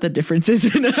said about the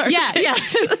differences in art? Yeah.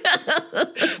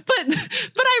 But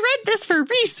I read this for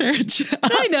research.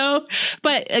 I know.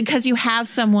 But because you have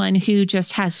someone who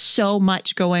just has so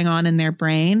much going on in their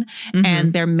brain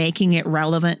and they're making it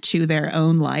relevant to their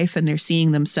own life, and they're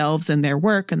seeing themselves in their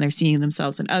work and they're seeing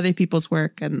themselves in other people's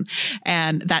work.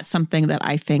 And that's something that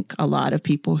I think a lot of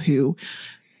people who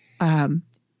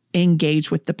engage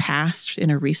with the past in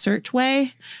a research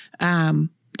way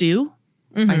do.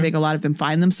 I think a lot of them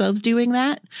find themselves doing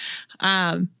that.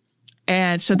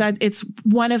 And so that it's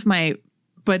one of my,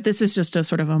 but this is just a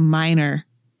sort of a minor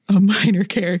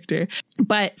character.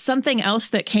 But something else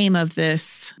that came of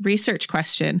this research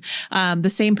question, the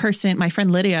same person, my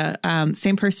friend Lydia,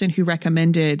 same person who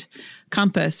recommended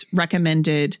Compass,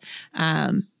 recommended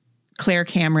Claire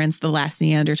Cameron's The Last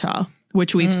Neanderthal,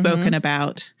 which we've spoken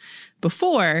about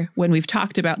before when we've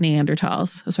talked about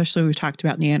Neanderthals, especially when we've talked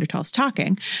about Neanderthals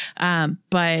talking.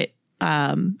 But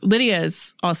Lydia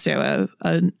is also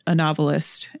a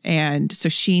novelist. And so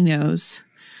she knows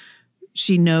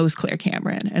Claire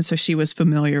Cameron. And so she was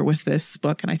familiar with this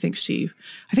book. And I think she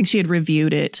had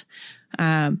reviewed it.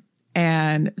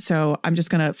 And so I'm just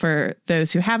going to, for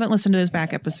those who haven't listened to those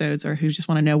back episodes or who just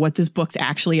want to know what this book's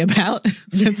actually about,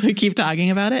 since we keep talking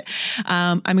about it,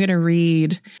 I'm going to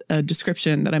read a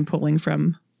description that I'm pulling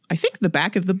from, I think, the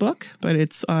back of the book, but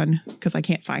it's on, because I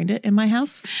can't find it in my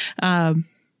house, but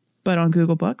on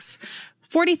Google Books.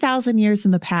 40,000 years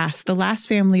in the past, the last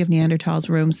family of Neanderthals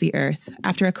roams the earth.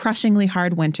 After a crushingly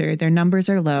hard winter, their numbers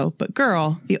are low, but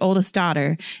Girl, the oldest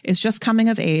daughter, is just coming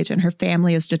of age, and her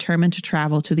family is determined to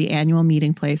travel to the annual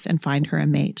meeting place and find her a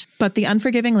mate. But the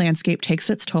unforgiving landscape takes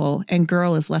its toll, and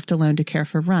Girl is left alone to care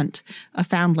for Runt, a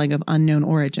foundling of unknown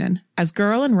origin. As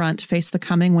Girl and Runt face the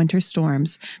coming winter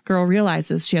storms, Girl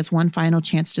realizes she has one final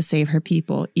chance to save her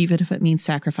people, even if it means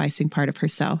sacrificing part of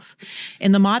herself.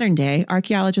 In the modern day,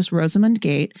 archaeologist Rosamund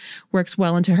Gate works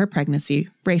well into her pregnancy,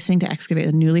 racing to excavate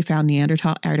the newly found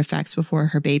Neanderthal artifacts before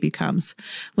her baby comes.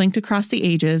 Linked across the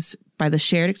ages by the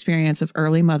shared experience of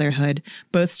early motherhood,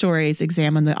 both stories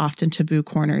examine the often taboo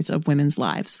corners of women's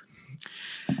lives.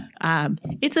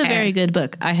 It's a very good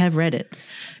book. I have read it.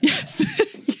 Yes.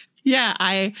 Yeah,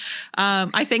 I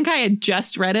think I had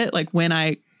just read it like when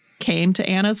I came to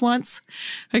Anna's once.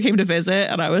 I came to visit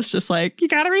and I was just like, you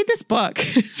got to read this book.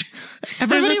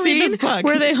 Everybody read this book.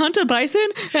 Where they hunt a bison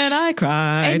and I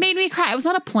cried. It made me cry. I was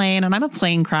on a plane and I'm a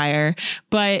plane crier,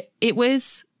 but it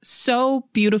was so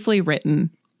beautifully written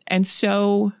and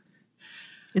so...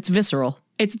 It's visceral.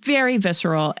 It's very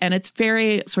visceral and it's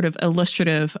very sort of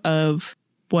illustrative of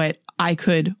what I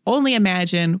could only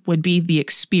imagine would be the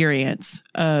experience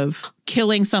of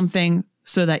killing something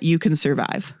so that you can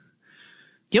survive.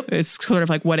 Yep. It's sort of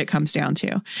like what it comes down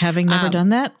to. Having never done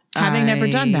that? Never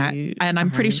done that. And I'm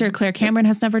pretty sure Claire Cameron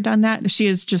has never done that.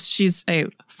 She's a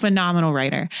phenomenal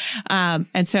writer.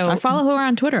 And so I follow her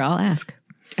on Twitter. I'll ask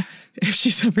if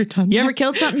she's ever done that. You ever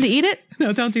killed something to eat it?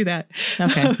 No, don't do that.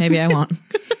 Okay. Maybe I won't.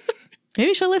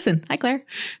 Maybe she'll listen. Hi, Claire.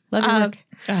 Love your work.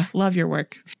 Love your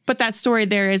work. But that story,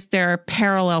 there are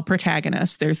parallel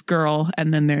protagonists. There's Girl,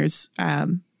 and then there's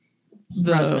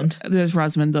Rosamund. There's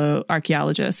Rosamund, the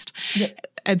archaeologist. Yep.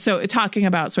 And so talking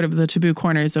about sort of the taboo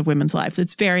corners of women's lives,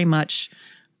 it's very much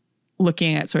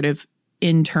looking at sort of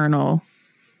internal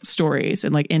stories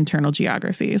and like internal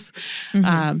geographies.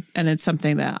 Mm-hmm. And it's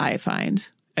something that I find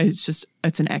it's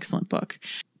an excellent book.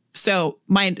 So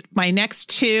my next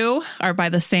two are by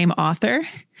the same author,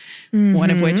 one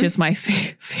of which is my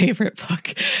favorite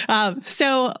book.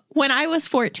 So when I was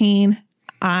 14,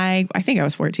 I think I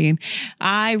was 14,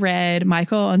 I read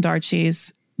Michael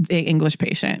Ondaatje's The English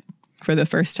Patient for the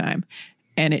first time,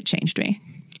 and it changed me.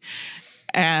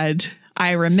 And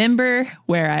I remember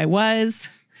where I was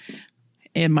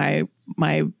in my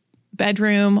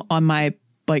bedroom on my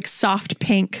like soft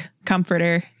pink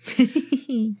comforter,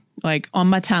 like on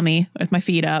my tummy with my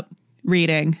feet up,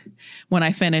 reading when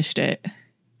I finished it.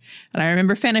 And I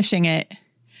remember finishing it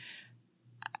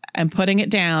and putting it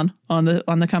down on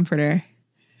the comforter.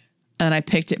 And I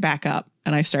picked it back up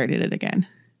and I started it again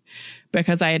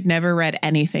because I had never read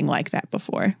anything like that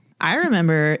before. I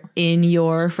remember in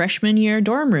your freshman year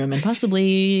dorm room and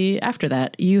possibly after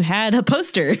that, you had a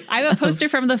poster. I have a poster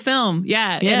from the film.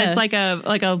 Yeah. And it's like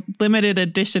a limited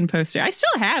edition poster. I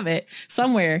still have it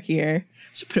somewhere here.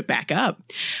 Should put it back up.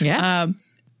 Yeah.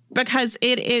 Because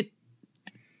it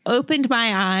opened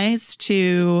my eyes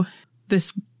to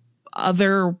this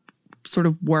other sort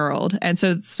of world. And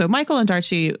so Michael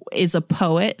Ondaatje is a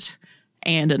poet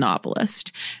and a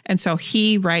novelist. And so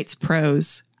he writes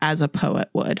prose as a poet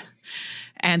would.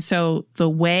 And so the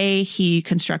way he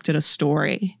constructed a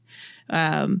story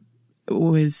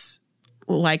was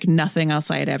like nothing else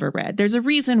I had ever read. There's a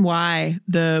reason why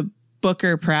the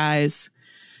Booker Prize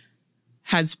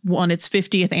has won its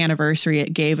 50th anniversary.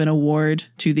 It gave an award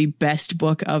to the best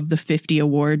book of the 50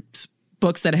 awards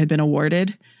books that had been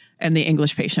awarded, and The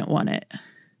English Patient won it.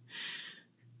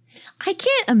 I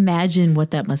can't imagine what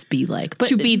that must be like. But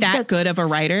to be that good of a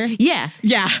writer? Yeah.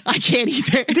 Yeah, I can't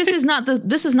either. This is not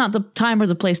the time or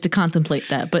the place to contemplate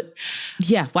that. But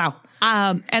yeah, wow.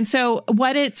 And so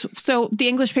The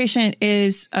English Patient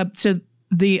is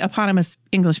the eponymous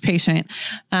English Patient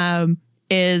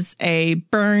is a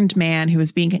burned man who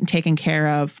is being taken care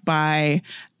of by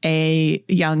a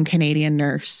young Canadian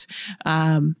nurse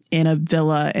in a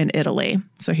villa in Italy.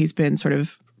 So he's been sort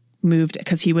of moved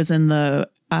because he was in the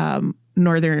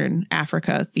Northern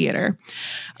Africa theater.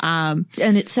 And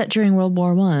it's set during World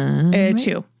War I. Right?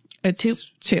 Two.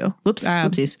 It's two. Whoops.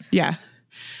 Whoopsies. Yeah.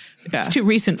 It's too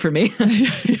recent for me.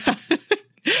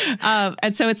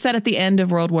 And so it's set at the end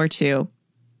of World War II.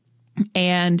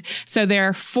 And so there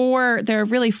are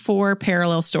really four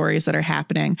parallel stories that are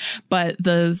happening, but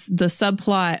the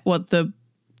subplot,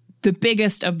 the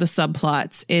biggest of the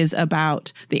subplots is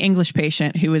about the English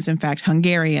patient who is in fact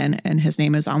Hungarian, and his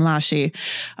name is Almási.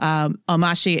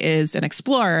 Almási is an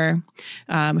explorer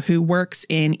who works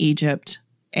in Egypt.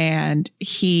 And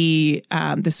he,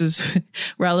 this is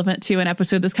relevant to an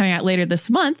episode that's coming out later this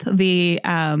month, the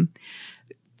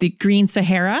Green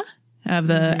Sahara of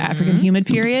the African humid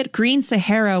period. Green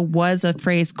Sahara was a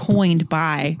phrase coined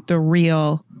by the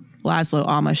real Laszlo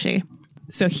Almási.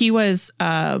 So he was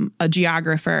a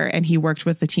geographer, and he worked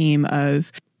with a team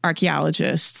of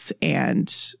archaeologists and,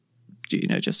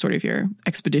 just sort of your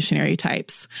expeditionary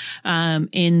types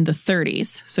in the 30s.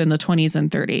 So in the 20s and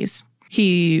 30s,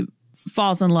 he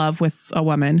falls in love with a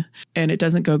woman, and it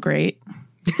doesn't go great,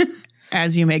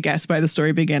 as you may guess by the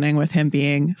story beginning with him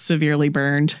being severely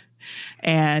burned.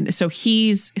 And so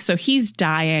he's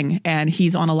dying, and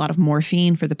he's on a lot of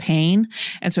morphine for the pain.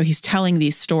 And so he's telling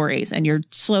these stories, and you're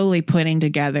slowly putting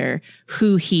together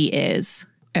who he is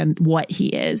and what he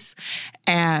is.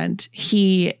 And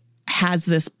he has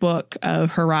this book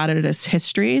of Herodotus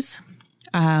histories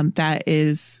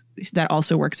that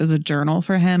also works as a journal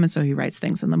for him. And so he writes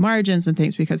things in the margins and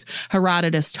things because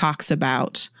Herodotus talks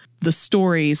about the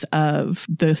stories of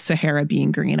the Sahara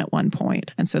being green at one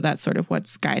point. And so that's sort of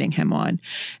what's guiding him on.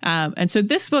 And so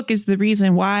this book is the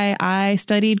reason why I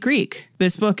studied Greek.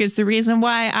 This book is the reason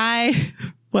why I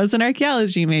was an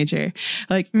archaeology major.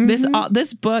 Like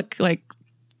this book, like,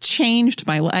 changed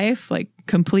my life, like,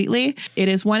 completely. It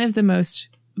is one of the most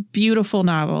beautiful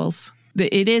novels.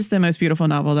 It is the most beautiful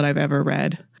novel that I've ever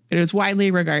read. It is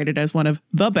widely regarded as one of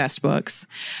the best books.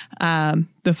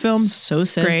 The film, so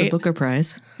says great. the Booker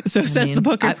Prize. So says the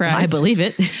Booker Prize. I believe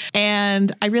it.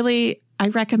 And I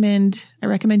recommend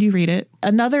you read it.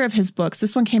 Another of his books,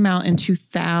 this one came out in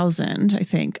 2000, I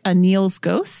think, Anil's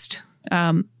Ghost.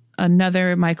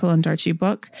 Another Michael Ondaatje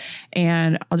book.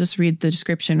 And I'll just read the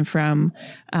description from,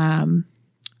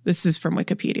 this is from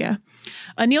Wikipedia.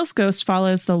 Anil's Ghost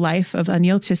follows the life of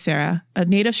Anil Tissera, a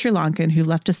native Sri Lankan who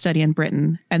left to study in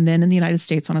Britain and then in the United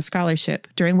States on a scholarship,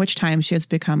 during which time she has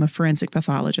become a forensic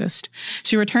pathologist.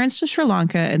 She returns to Sri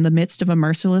Lanka in the midst of a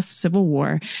merciless civil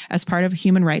war as part of a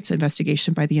human rights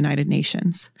investigation by the United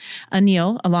Nations.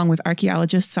 Anil, along with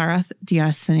archaeologist Sarath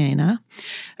Diasanena,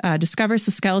 discovers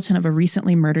the skeleton of a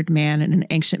recently murdered man in an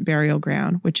ancient burial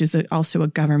ground, which is also a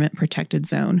government-protected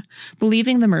zone.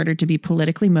 Believing the murder to be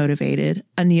politically motivated,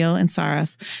 Anil and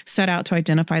Sarath set out to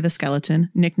identify the skeleton,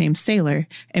 nicknamed Sailor,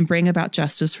 and bring about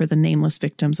justice for the nameless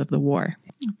victims of the war.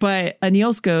 But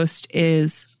Anil's Ghost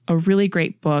is a really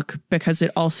great book because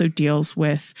it also deals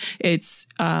with, it's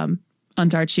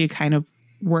Ondaatje kind of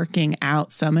working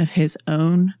out some of his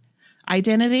own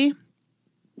identity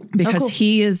because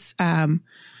he is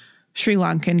Sri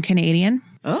Lankan Canadian.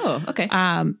 Oh, okay.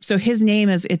 So his name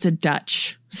it's a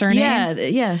Dutch surname.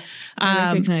 Yeah.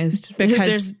 I recognized because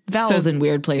there's vowels in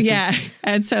weird places. Yeah.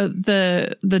 And so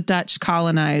the Dutch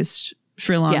colonized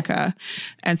Sri Lanka. Yeah.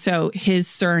 And so his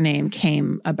surname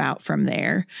came about from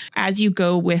there. As you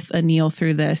go with Anil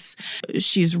through this,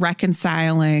 she's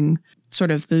reconciling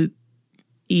sort of the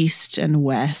East and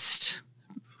West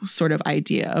sort of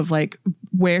idea of like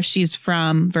where she's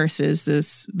from versus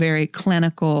this very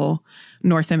clinical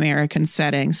North American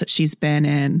settings that she's been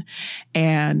in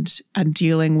and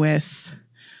dealing with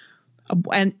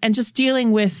and just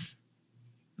dealing with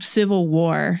civil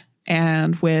war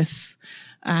and with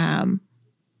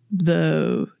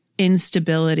the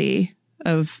instability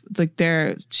of like there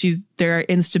are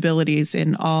instabilities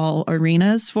in all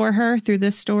arenas for her through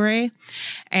this story.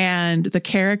 And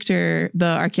the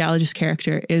archaeologist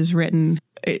character is written,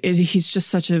 he's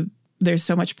just there's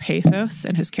so much pathos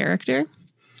in his character.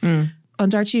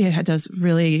 Ondaatje does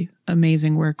really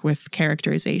amazing work with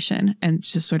characterization and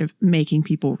just sort of making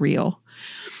people real.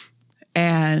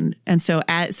 And so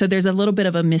there's a little bit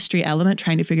of a mystery element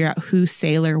trying to figure out who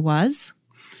Sailor was.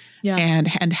 Yeah.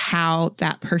 And how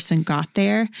that person got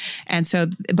there. And so,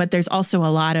 but there's also a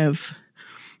lot of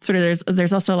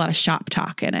there's also a lot of shop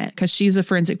talk in it because she's a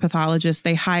forensic pathologist.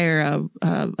 They hire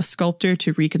a sculptor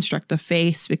to reconstruct the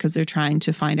face because they're trying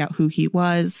to find out who he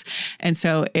was. And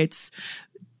so it's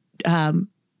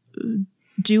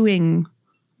doing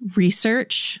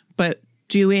research, but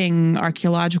doing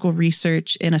archaeological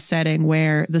research in a setting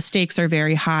where the stakes are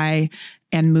very high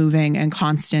and moving and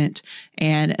constant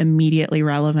and immediately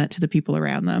relevant to the people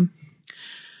around them.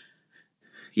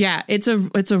 Yeah, it's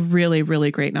a really,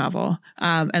 really great novel.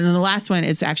 And then the last one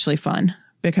is actually fun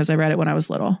because I read it when I was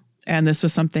little. And this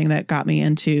was something that got me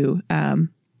into,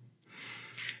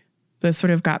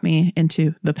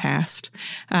 the past.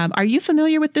 Are you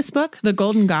familiar with this book, The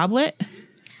Golden Goblet?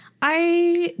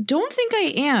 I don't think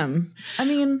I am. I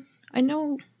mean, I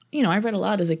know, I read a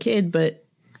lot as a kid, but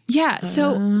yeah.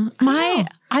 So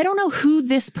I don't know who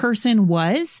this person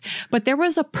was, but there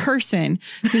was a person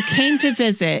who came to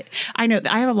visit. I know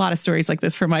I have a lot of stories like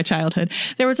this from my childhood.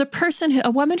 There was a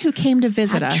woman who came to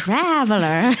visit us.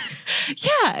 Traveler.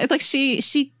 Yeah. Like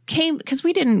she came because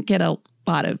we didn't get a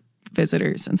lot of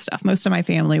visitors and stuff. Most of my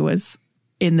family was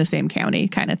in the same county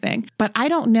kind of thing. But I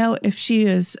don't know if she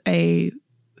is a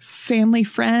family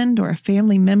friend or a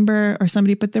family member or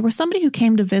somebody, but there was somebody who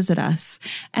came to visit us.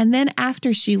 And then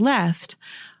after she left,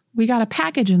 we got a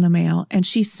package in the mail and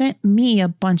she sent me a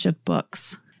bunch of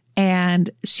books and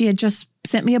she had just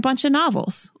sent me a bunch of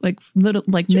novels, like middle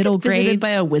grades. Visited by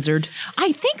a wizard.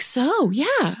 I think so.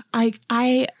 Yeah.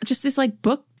 I just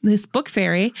this book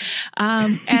fairy.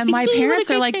 And my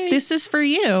parents are like, this is for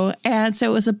you. And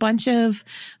so it was a bunch of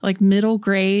like middle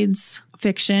grades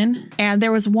fiction. And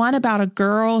there was one about a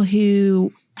girl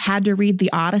who had to read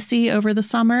the Odyssey over the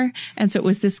summer. And so it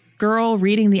was this girl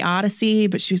reading the Odyssey,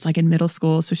 but she was like in middle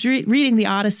school. So she reading the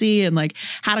Odyssey and like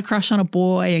had a crush on a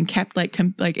boy and kept like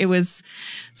it was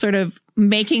sort of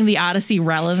making the Odyssey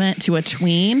relevant to a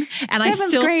tween. And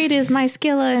Seventh grade is my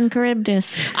Scylla and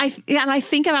Charybdis. I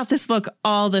think about this book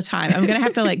all the time. I'm going to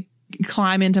have to like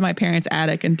climb into my parents'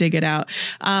 attic and dig it out.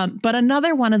 But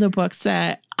another one of the books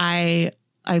that I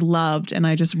loved and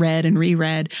I just read and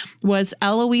reread was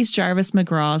Eloise Jarvis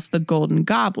McGraw's The Golden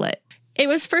Goblet. It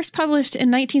was first published in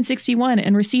 1961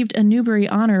 and received a Newbery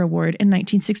Honor Award in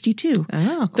 1962. Oh,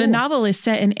 cool. The novel is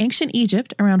set in ancient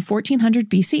Egypt around 1400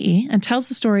 BCE and tells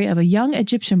the story of a young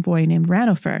Egyptian boy named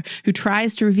Ranifer who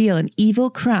tries to reveal an evil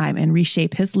crime and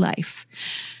reshape his life.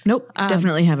 Nope,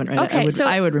 definitely haven't read it.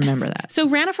 I would remember that. So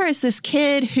Ranifer is this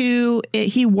kid who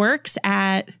he works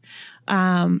at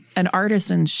an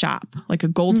artisan shop, like a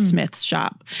goldsmith's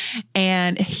shop.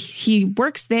 And he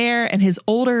works there, and his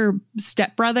older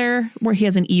stepbrother, where he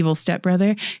has an evil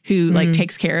stepbrother who like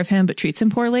takes care of him, but treats him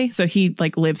poorly. So he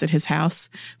like lives at his house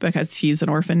because he's an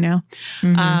orphan now.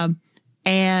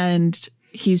 And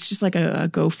he's just like a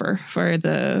gopher for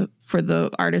the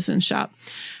artisan shop.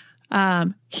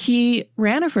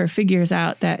 Ranifer figures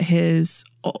out that his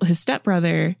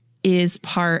stepbrother is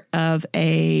part of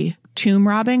a tomb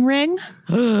robbing ring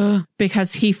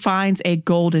because he finds a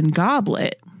golden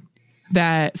goblet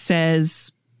that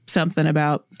says something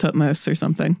about Tutmos or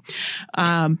something.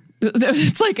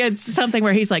 It's something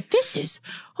where he's like, this is,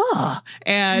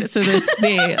 and so this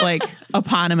the like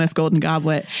eponymous golden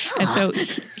goblet. And so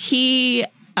he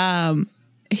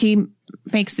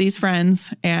makes these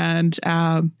friends, and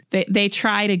they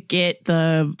try to get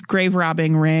the grave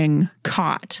robbing ring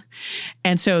caught.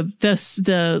 And so the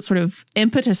sort of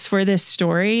impetus for this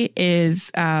story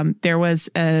is there was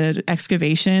an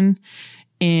excavation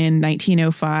in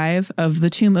 1905 of the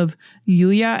tomb of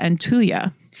Yuya and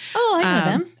Tuya. Oh, I know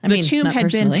them. The tomb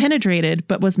had been penetrated,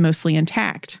 but was mostly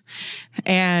intact.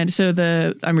 And so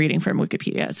I'm reading from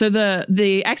Wikipedia. So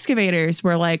the excavators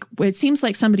were like, it seems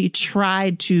like somebody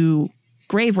tried to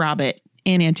grave rob it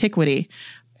in antiquity,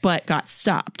 but got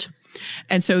stopped.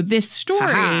 And so this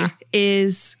story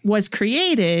was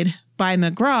created by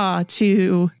McGraw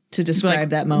to describe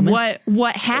that moment.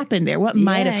 What happened there? What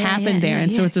might have happened there?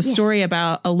 And so it's a story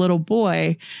about a little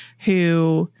boy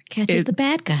who catches the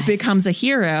bad guy, becomes a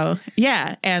hero.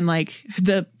 Yeah. And like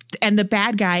the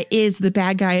bad guy is the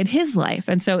bad guy in his life.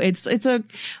 And so it's a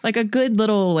good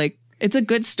little, like, it's a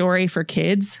good story for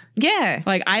kids. Yeah.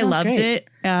 Like I loved it.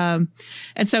 And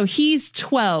so he's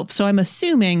 12. So I'm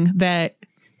assuming that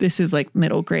this is like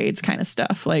middle grades kind of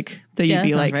stuff, like that you'd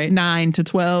be like 9 to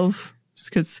 12,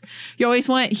 because you always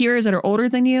want heroes that are older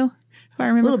than you, if I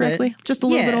remember correctly, just a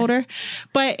little bit older.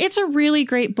 But it's a really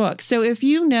great book. So if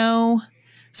you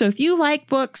like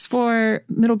books for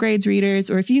middle grades readers,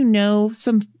 or if you know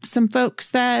some folks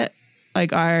that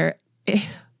like are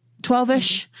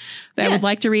 12-ish that would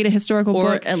like to read a historical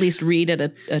book, or at least read at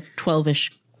a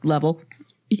 12-ish level.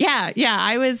 Yeah.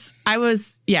 I was.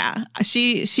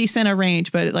 She sent a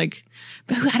range, but I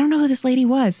don't know who this lady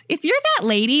was. If you're that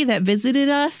lady that visited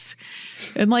us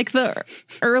in like the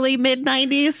early mid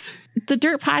 90s,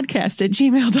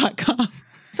 thedirtpodcast@gmail.com.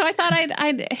 So I thought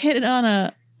I'd hit it on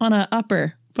a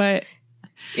upper, but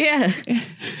yeah.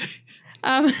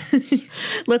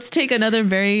 Let's take another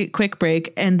very quick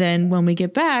break. And then when we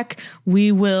get back,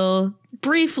 we will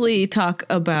briefly talk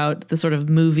about the sort of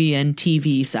movie and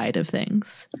TV side of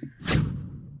things.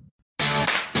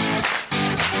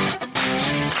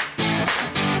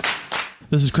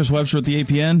 This is Chris Webster at the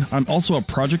APN. I'm also a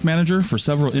project manager for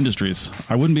several industries.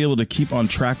 I wouldn't be able to keep on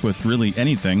track with really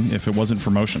anything if it wasn't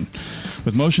for Motion.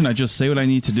 With Motion, I just say what I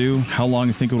need to do, how long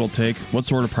I think it will take, what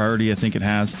sort of priority I think it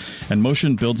has, and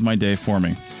Motion builds my day for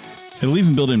me. It'll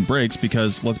even build in breaks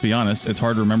because, let's be honest, it's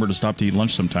hard to remember to stop to eat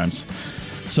lunch sometimes.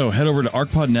 So head over to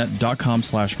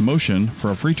arcpodnet.com/motion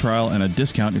for a free trial and a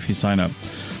discount if you sign up.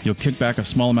 You'll kick back a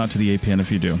small amount to the APN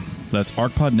if you do. That's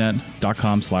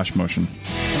arcpodnet.com/motion.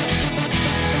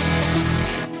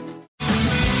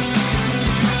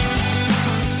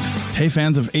 Hey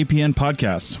fans of APN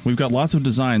podcasts, we've got lots of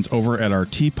designs over at our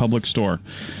TeePublic store.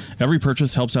 Every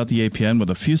purchase helps out the APN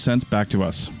with a few cents back to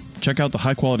us. Check out the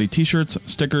high-quality t-shirts,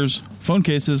 stickers, phone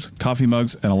cases, coffee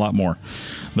mugs, and a lot more.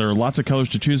 There are lots of colors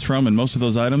to choose from in most of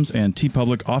those items, and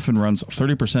TeePublic often runs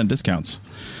 30% discounts.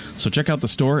 So check out the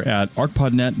store at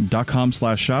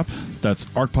arcpodnet.com/shop. That's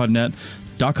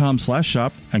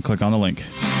arcpodnet.com/shop, and click on the link.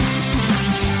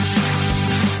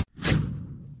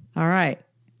 All right.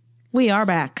 We are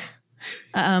back.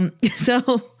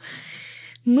 So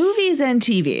movies and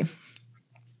TV.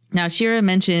 Now, Shira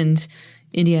mentioned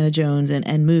Indiana Jones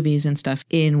and movies and stuff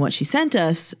in what she sent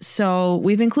us. So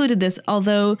we've included this,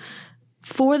 although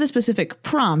for the specific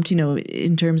prompt,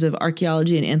 in terms of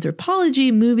archaeology and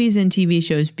anthropology, movies and TV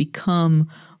shows become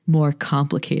more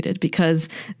complicated because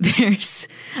there's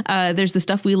the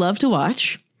stuff we love to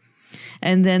watch.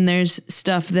 And then there's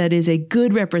stuff that is a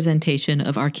good representation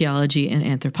of archaeology and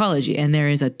anthropology. And there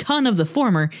is a ton of the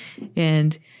former,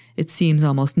 and it seems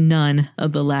almost none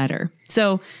of the latter.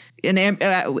 So, and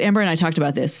Amber and I talked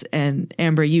about this, and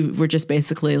Amber, you were just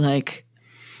basically like,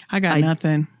 I got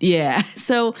nothing. Yeah.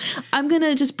 So I'm going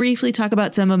to just briefly talk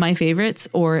about some of my favorites,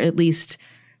 or at least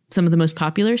some of the most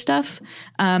popular stuff,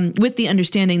 with the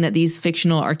understanding that these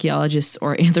fictional archaeologists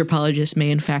or anthropologists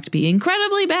may in fact be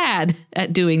incredibly bad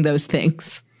at doing those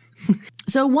things.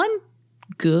 So one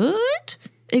good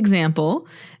example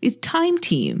is Time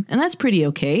Team, and that's pretty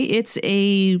okay. It's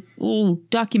a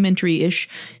documentary-ish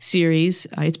series.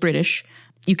 It's British.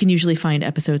 You can usually find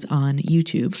episodes on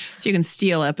YouTube. So you can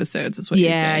steal episodes, is what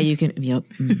you're saying. Yeah, you can. Yep.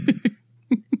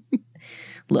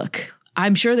 Look,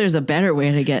 I'm sure there's a better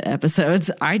way to get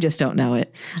episodes. I just don't know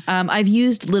it. I've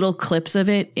used little clips of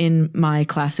it in my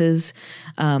classes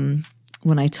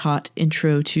when I taught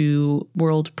Intro to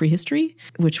World Prehistory,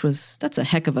 that's a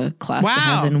heck of a class to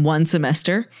have in one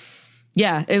semester.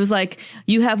 Yeah, it was like,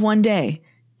 you have one day,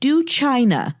 do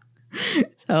China.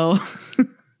 So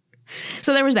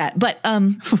there was that. But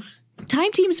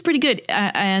Time Team's pretty good,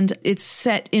 and it's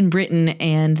set in Britain,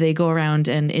 and they go around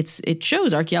and it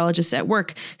shows archaeologists at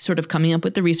work sort of coming up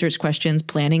with the research questions,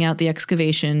 planning out the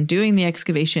excavation, doing the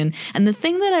excavation. And the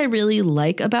thing that I really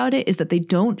like about it is that they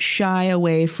don't shy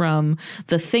away from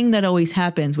the thing that always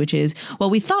happens, which is, well,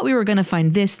 we thought we were going to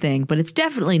find this thing, but it's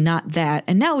definitely not that.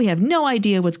 And now we have no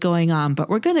idea what's going on, but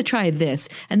we're going to try this,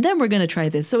 and then we're going to try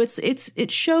this. So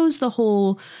it shows the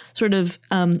whole sort of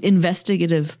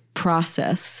investigative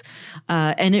process,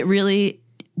 and it really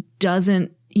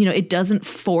doesn't, it doesn't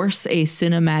force a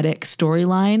cinematic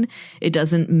storyline. It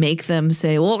doesn't make them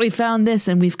say, well, we found this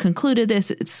and we've concluded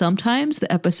this. Sometimes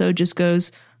the episode just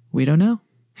goes, we don't know.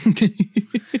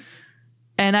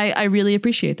 And I really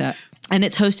appreciate that. And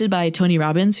it's hosted by Tony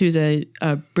Robbins, who's a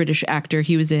British actor.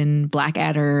 He was in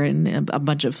Blackadder and a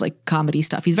bunch of like comedy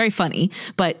stuff. He's very funny,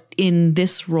 but in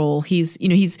this role, he's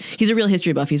a real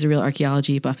history buff. He's a real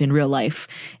archaeology buff in real life.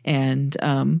 And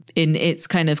it's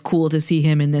kind of cool to see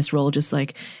him in this role, just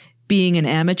like being an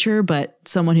amateur, but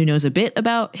someone who knows a bit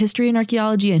about history and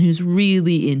archaeology and who's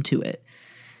really into it.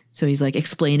 So he's like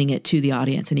explaining it to the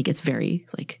audience, and he gets very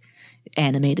like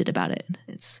animated about it.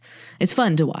 It's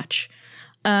fun to watch.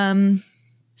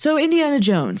 So Indiana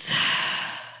Jones,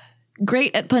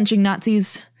 great at punching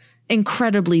Nazis,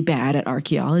 incredibly bad at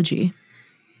archaeology.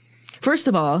 First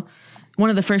of all,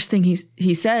 one of the first things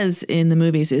he says in the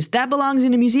movies is, that belongs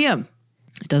in a museum.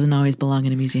 It doesn't always belong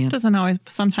in a museum. Doesn't always.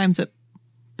 Sometimes it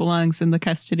belongs in the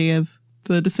custody of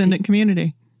the descendant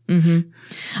community.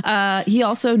 Mm-hmm. He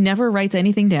also never writes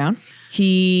anything down.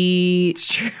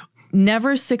 It's true.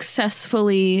 Never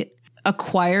successfully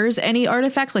acquires any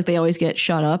artifacts. Like, they always get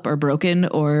shot up or broken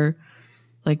or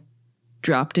like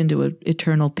dropped into an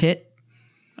eternal pit.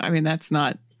 I mean, that's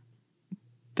not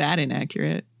that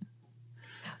inaccurate.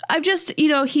 I've just,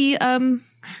 he,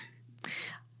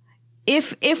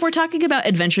 if we're talking about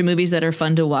adventure movies that are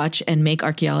fun to watch and make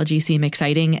archaeology seem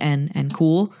exciting and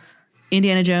cool,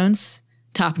 Indiana Jones,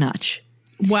 top notch.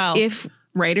 Well, if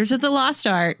Raiders of the Lost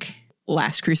Ark,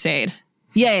 Last Crusade.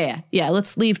 Yeah.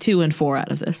 Let's leave 2 and 4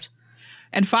 out of this.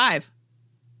 And 5.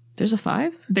 There's a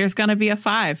 5? There's going to be a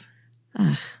 5.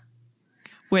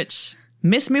 Which...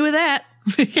 Miss me with that.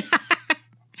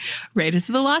 Raiders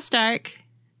of the Lost Ark.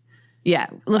 Yeah.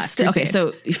 Okay,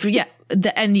 so,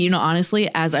 and honestly,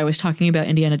 as I was talking about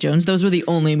Indiana Jones, those were the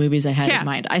only movies I had in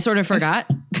mind. I sort of forgot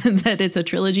that it's a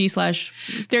trilogy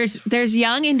 / There's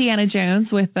young Indiana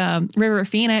Jones with River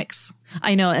Phoenix.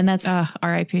 I know, and that's...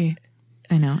 R.I.P.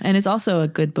 I know. And it's also a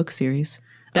good book series.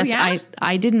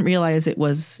 I didn't realize it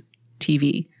was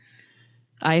TV.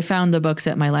 I found the books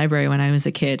at my library when I was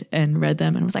a kid and read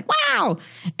them and was like, wow.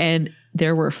 And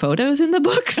there were photos in the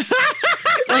books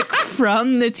like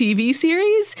from the TV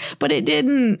series, but it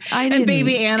didn't. And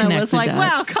baby Anna was like,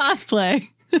 wow, cosplay.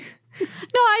 No,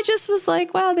 I just was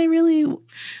like, wow, they really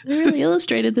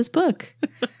illustrated this book.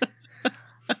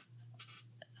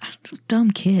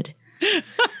 Dumb kid.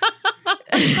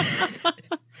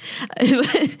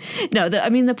 No,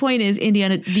 the point is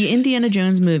the Indiana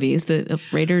Jones movies, the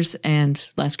Raiders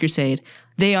and Last Crusade,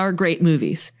 they are great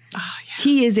movies. Oh, yeah.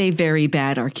 He is a very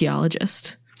bad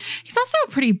archaeologist. He's also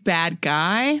a pretty bad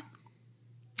guy.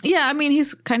 Yeah, I mean,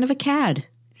 he's kind of a cad.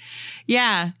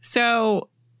 Yeah. So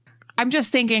I'm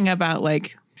just thinking about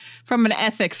like from an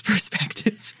ethics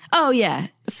perspective. Oh, yeah.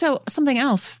 So something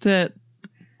else that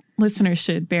listeners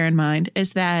should bear in mind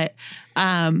is that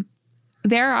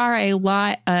there are a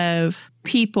lot of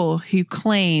people who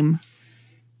claim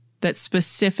that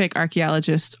specific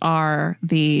archaeologists are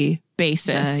the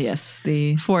basis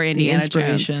for Indiana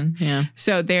Jones. Yeah.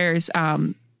 So there's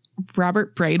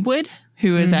Robert Braidwood,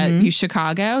 who is at U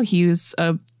Chicago. He was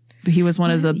one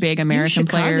of the big American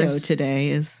players. Today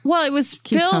is well, it was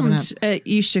filmed at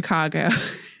U Chicago.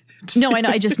 No, I know.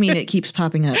 I just mean it keeps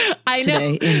popping up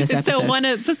today in this episode. So one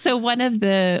of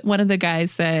the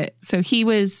guys he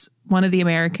was one of the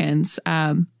Americans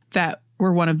that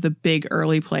were one of the big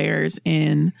early players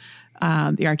in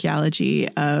the archaeology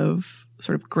of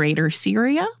sort of greater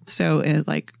Syria. So in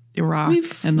like Iraq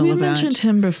and the Levant. We mentioned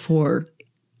him before.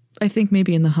 I think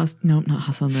maybe in the not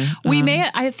Hassan.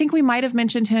 I think we might have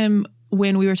mentioned him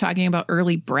when we were talking about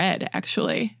early bread,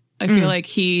 actually. I feel like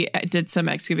he did some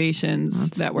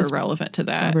excavations that were relevant to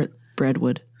that. Robert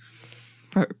Breadwood.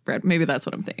 Maybe that's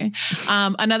what I'm thinking.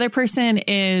 Another person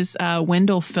is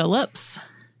Wendell Phillips.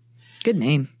 Good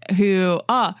name.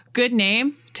 Good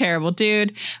name. Terrible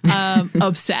dude.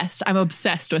 Obsessed. I'm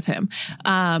obsessed with him.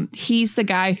 He's the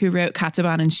guy who wrote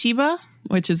Kataban and Sheba,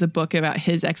 which is a book about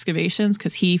his excavations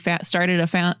because he founded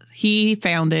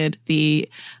the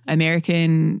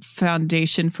American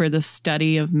Foundation for the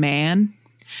Study of Man.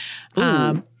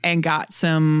 And got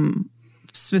some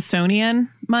Smithsonian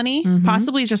money,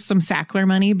 possibly just some Sackler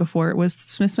money before it was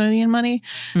Smithsonian money.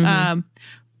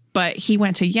 But he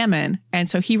went to Yemen. And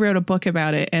so he wrote a book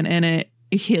about it. And in it,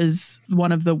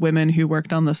 one of the women who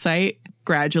worked on the site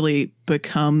gradually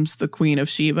becomes the Queen of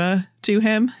Sheba to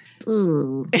him.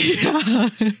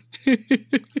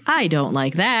 I don't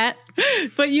like that.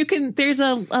 But there's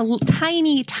a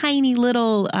tiny, tiny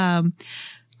little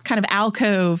kind of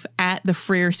alcove at the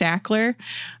Freer Sackler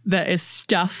that is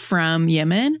stuff from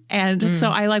Yemen. And so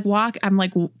I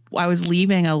I was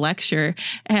leaving a lecture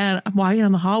and I'm walking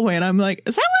down the hallway and I'm like,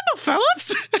 is that Wendell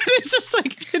Phillips? And it's just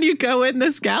like, and you go in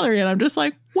this gallery and I'm just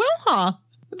like, well,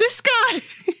 this guy.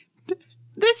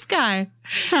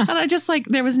 Huh. And I just like,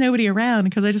 there was nobody around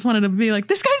because I just wanted to be like,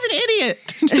 this guy's an idiot.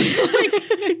 Just like,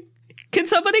 can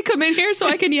somebody come in here so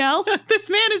I can yell?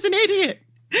 This man is an idiot.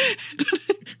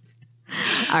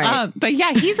 All right. But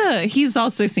yeah, he's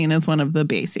also seen as one of the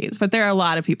bases. But there are a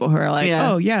lot of people who are like,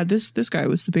 oh yeah, this guy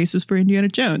was the basis for Indiana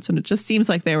Jones, and it just seems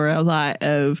like there were a lot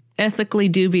of ethically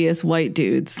dubious white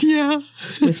dudes,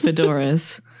 with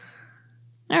fedoras.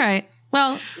 All right.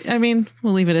 Well, I mean,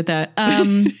 we'll leave it at that.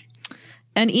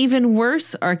 An even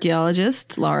worse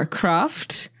archaeologist, Lara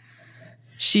Croft.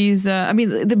 She's,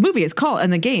 the movie is called,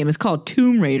 and the game is called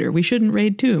Tomb Raider. We shouldn't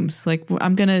raid tombs. Like,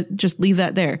 I'm going to just leave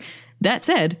that there. That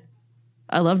said,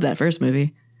 I loved that first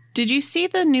movie. Did you see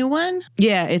the new one?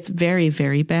 Yeah, it's very,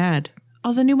 very bad.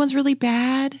 Oh, the new one's really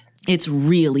bad? It's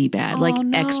really bad,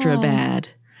 extra bad.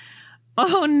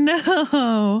 Oh,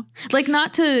 no. Like,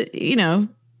 not to,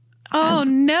 Oh,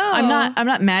 no. I'm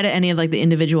not mad at any of like the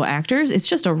individual actors. It's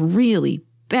just a really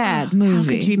bad movie.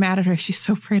 How could you be mad at her? She's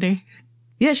so pretty.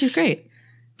 Yeah, she's great.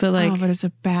 But but it's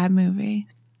a bad movie.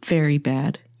 Very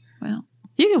bad. Well,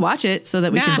 you can watch it so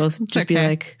that we can both just be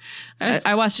like,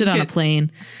 I watched it on a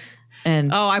plane.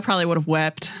 And I probably would have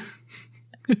wept.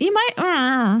 You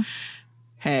might.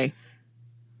 Hey,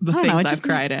 the things I've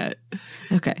cried at.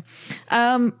 Okay.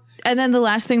 And then the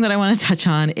last thing that I want to touch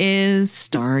on is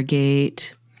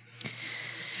Stargate.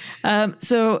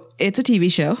 So it's a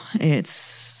TV show. It's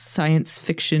science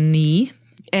fiction-y.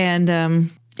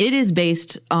 And it is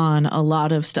based on a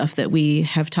lot of stuff that we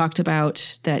have talked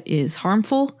about that is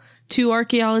harmful to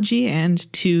archaeology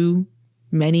and to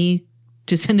many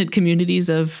descendant communities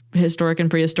of historic and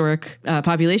prehistoric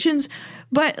populations.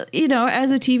 But,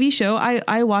 as a TV show,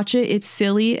 I watch it. It's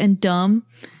silly and dumb.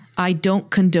 I don't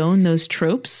condone those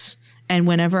tropes. And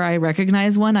whenever I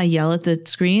recognize one, I yell at the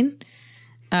screen.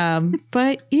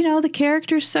 But, the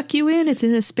characters suck you in. It's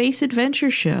in a space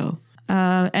adventure show.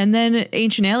 And then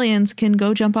ancient aliens can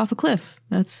go jump off a cliff.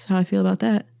 That's how I feel about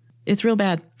that. It's real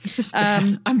bad. It's just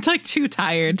bad. I'm like too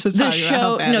tired to talk about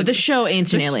how bad the show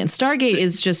Ancient Aliens. Stargate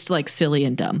is just like silly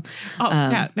and dumb. Oh,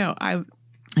 yeah, no.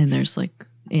 And there's like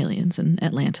aliens and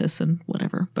Atlantis and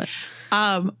whatever. But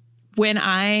when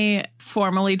I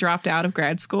formally dropped out of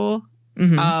grad school,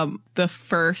 the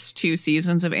first 2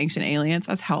 seasons of Ancient Aliens,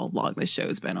 that's how long this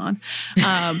show's been on.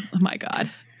 Oh my God.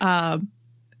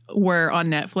 Were on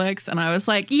Netflix. And I was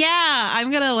like, yeah, I'm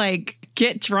going to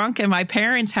get drunk in my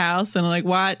parents' house and like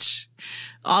watch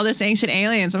all this Ancient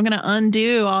Aliens. I'm going to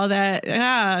undo all that.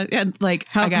 Yeah. And like,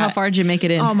 how far did you make it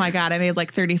in? Oh my God. I made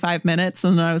like 35 minutes.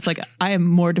 And I was like, I am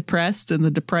more depressed than the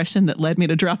depression that led me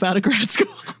to drop out of grad school.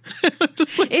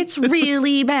 Just like, it's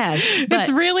really bad. It's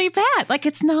really bad. Like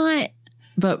it's not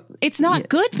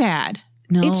good bad.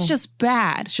 No. It's just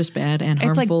bad. It's just bad and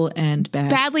harmful, like and bad.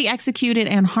 Badly executed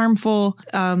and harmful.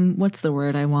 What's the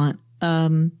word I want?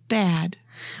 Bad.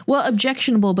 Well,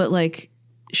 objectionable, but like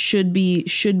should be.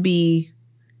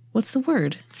 What's the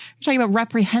word? You're talking about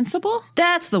reprehensible?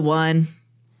 That's the one.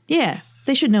 Yes.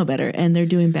 They should know better, and they're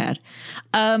doing bad.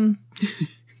 Yeah,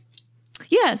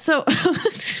 so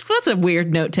that's a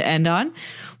weird note to end on.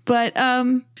 But this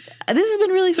has been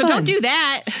really fun. So don't do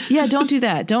that. Yeah, don't do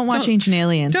that. Don't watch Ancient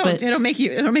Aliens. But it'll make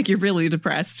you really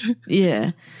depressed.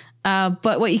 Yeah.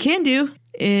 But what you can do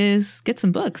is get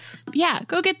some books. Yeah,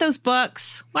 go get those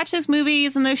books. Watch those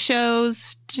movies and those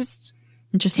shows. Just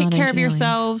take not care of Ancient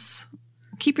yourselves.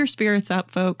 Keep your spirits up,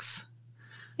 folks.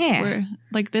 Yeah. We're,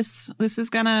 like this is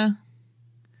gonna...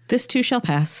 This too shall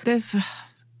pass.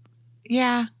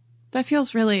 Yeah, that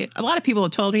feels really... A lot of people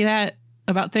have told me that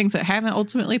about things that haven't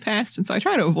ultimately passed, and so I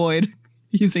try to avoid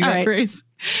using that phrase.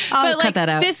 I'll cut that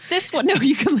out. This one, no,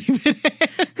 you can leave it in.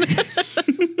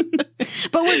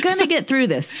 But we're gonna get through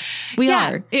this. We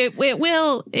are. It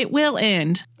will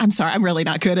end. I'm sorry, I'm really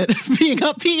not good at being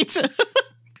upbeat.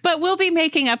 But we'll be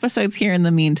making episodes here in the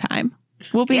meantime.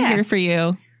 We'll be here for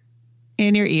you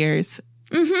in your ears.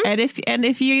 Mm-hmm. And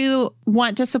if you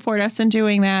want to support us in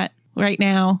doing that right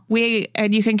now,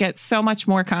 you can get so much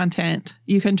more content.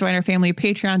 You can join our family of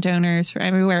Patreon donors for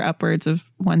everywhere upwards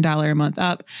of $1 a month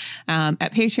up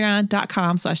at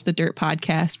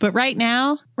patreon.com/thedirtpodcast. But right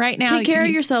now, take care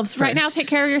of yourselves first. Right now, take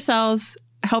care of yourselves.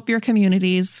 Help your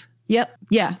communities. Yep.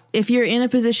 Yeah. If you're in a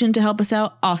position to help us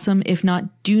out, awesome. If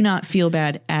not, do not feel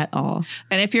bad at all.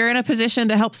 And if you're in a position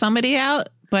to help somebody out,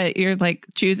 but you're like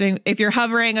choosing, if you're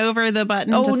hovering over the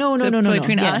button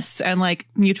between us and like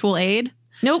mutual aid.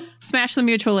 Nope. Smash the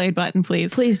mutual aid button,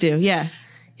 please. Please do. Yeah.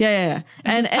 Yeah.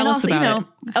 And also,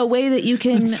 a way that you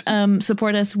can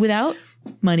support us without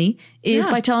money is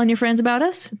by telling your friends about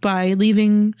us, by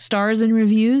leaving stars and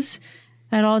reviews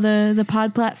at all the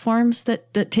pod platforms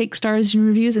that take stars and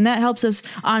reviews. And that helps us,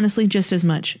 honestly, just as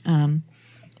much,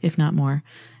 if not more.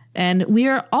 And we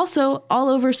are also all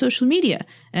over social media,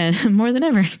 and more than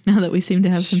ever, now that we seem to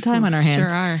have some time on our hands.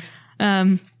 Sure are.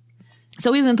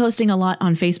 So we've been posting a lot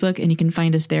on Facebook, and you can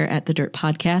find us there at The Dirt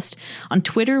Podcast. On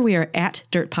Twitter, we are at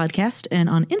Dirt Podcast, and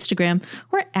on Instagram,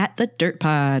 we're at The Dirt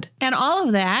Pod. And all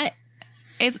of that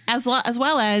is as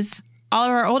well as all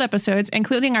of our old episodes,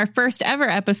 including our first ever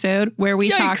episode where we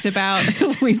talked about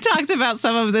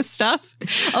some of this stuff.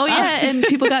 Oh yeah, and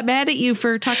people got mad at you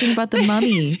for talking about the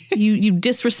mummy. You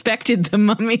disrespected the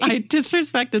mummy. I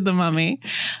disrespected the mummy.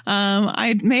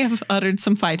 I may have uttered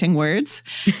some fighting words.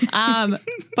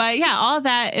 But yeah, all of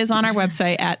that is on our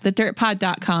website at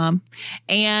thedirtpod.com.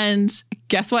 And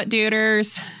guess what,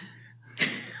 duders?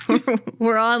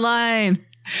 We're online.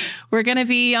 We're going to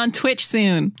be on Twitch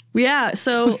soon. Yeah,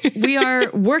 so we are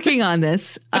working on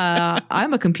this.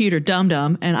 I'm a computer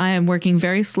dum-dum, and I am working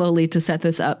very slowly to set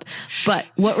this up. But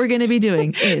what we're going to be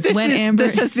doing is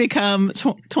this has become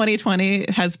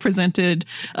 2020 has presented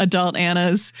adult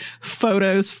Anna's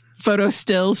photo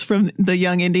stills from the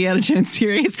Young Indiana Jones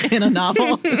series in a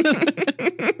novel.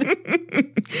 I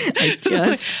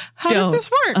just How does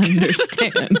this work?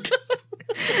 Understand.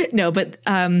 No, but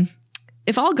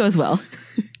if all goes well,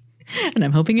 and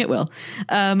I'm hoping it will,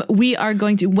 we are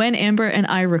going to, when Amber and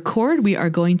I record, we are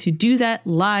going to do that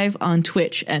live on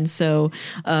Twitch. And so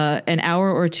an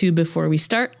hour or two before we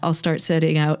start, I'll start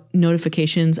setting out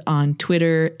notifications on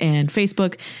Twitter and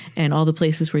Facebook and all the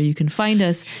places where you can find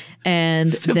us.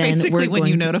 And so then basically when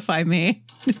you notify me.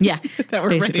 Yeah. That we're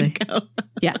basically ready to go.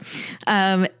 Yeah.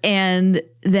 And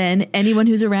then anyone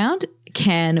who's around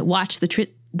can watch the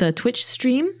Twitch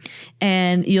stream,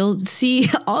 and you'll see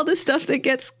all the stuff that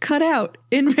gets cut out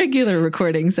in regular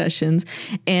recording sessions.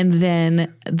 And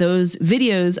then those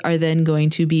videos are then going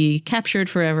to be captured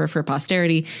forever for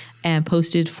posterity and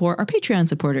posted for our Patreon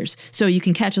supporters. So you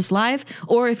can catch us live,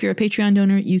 or if you're a Patreon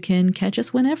donor, you can catch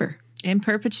us whenever. In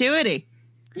perpetuity.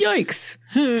 Yikes.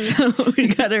 So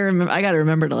I gotta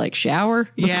remember to like shower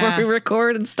before we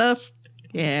record and stuff.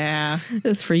 Yeah.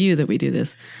 It's for you that we do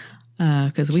this.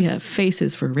 Because we have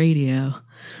faces for radio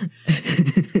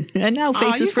and now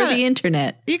faces for the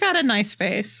internet. You got a nice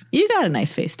face. You got a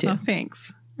nice face too. Oh,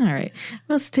 thanks. All right.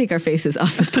 Let's take our faces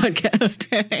off this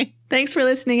podcast. Okay. Thanks for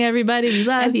listening, everybody. We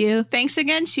love you. Thanks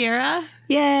again, Shira.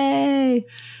 Yay.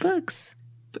 Books.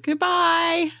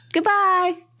 Goodbye.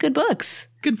 Goodbye. Good books.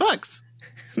 Good books.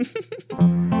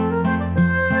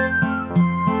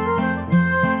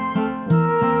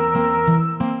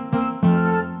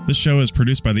 This show is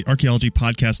produced by the Archaeology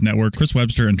Podcast Network, Chris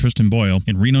Webster and Tristan Boyle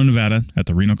in Reno, Nevada at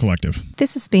the Reno Collective.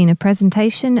 This has been a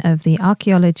presentation of the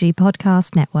Archaeology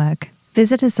Podcast Network.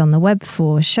 Visit us on the web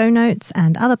for show notes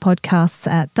and other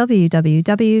podcasts at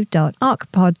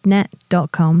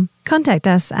www.archpodnet.com. Contact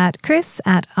us at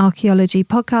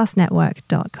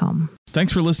chris@archaeologypodcastnetwork.com.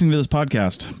 Thanks for listening to this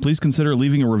podcast. Please consider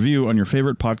leaving a review on your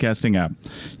favorite podcasting app.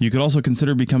 You could also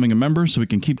consider becoming a member so we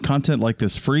can keep content like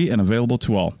this free and available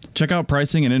to all. Check out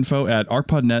pricing and info at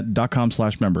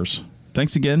archpodnet.com/members.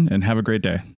 Thanks again and have a great day.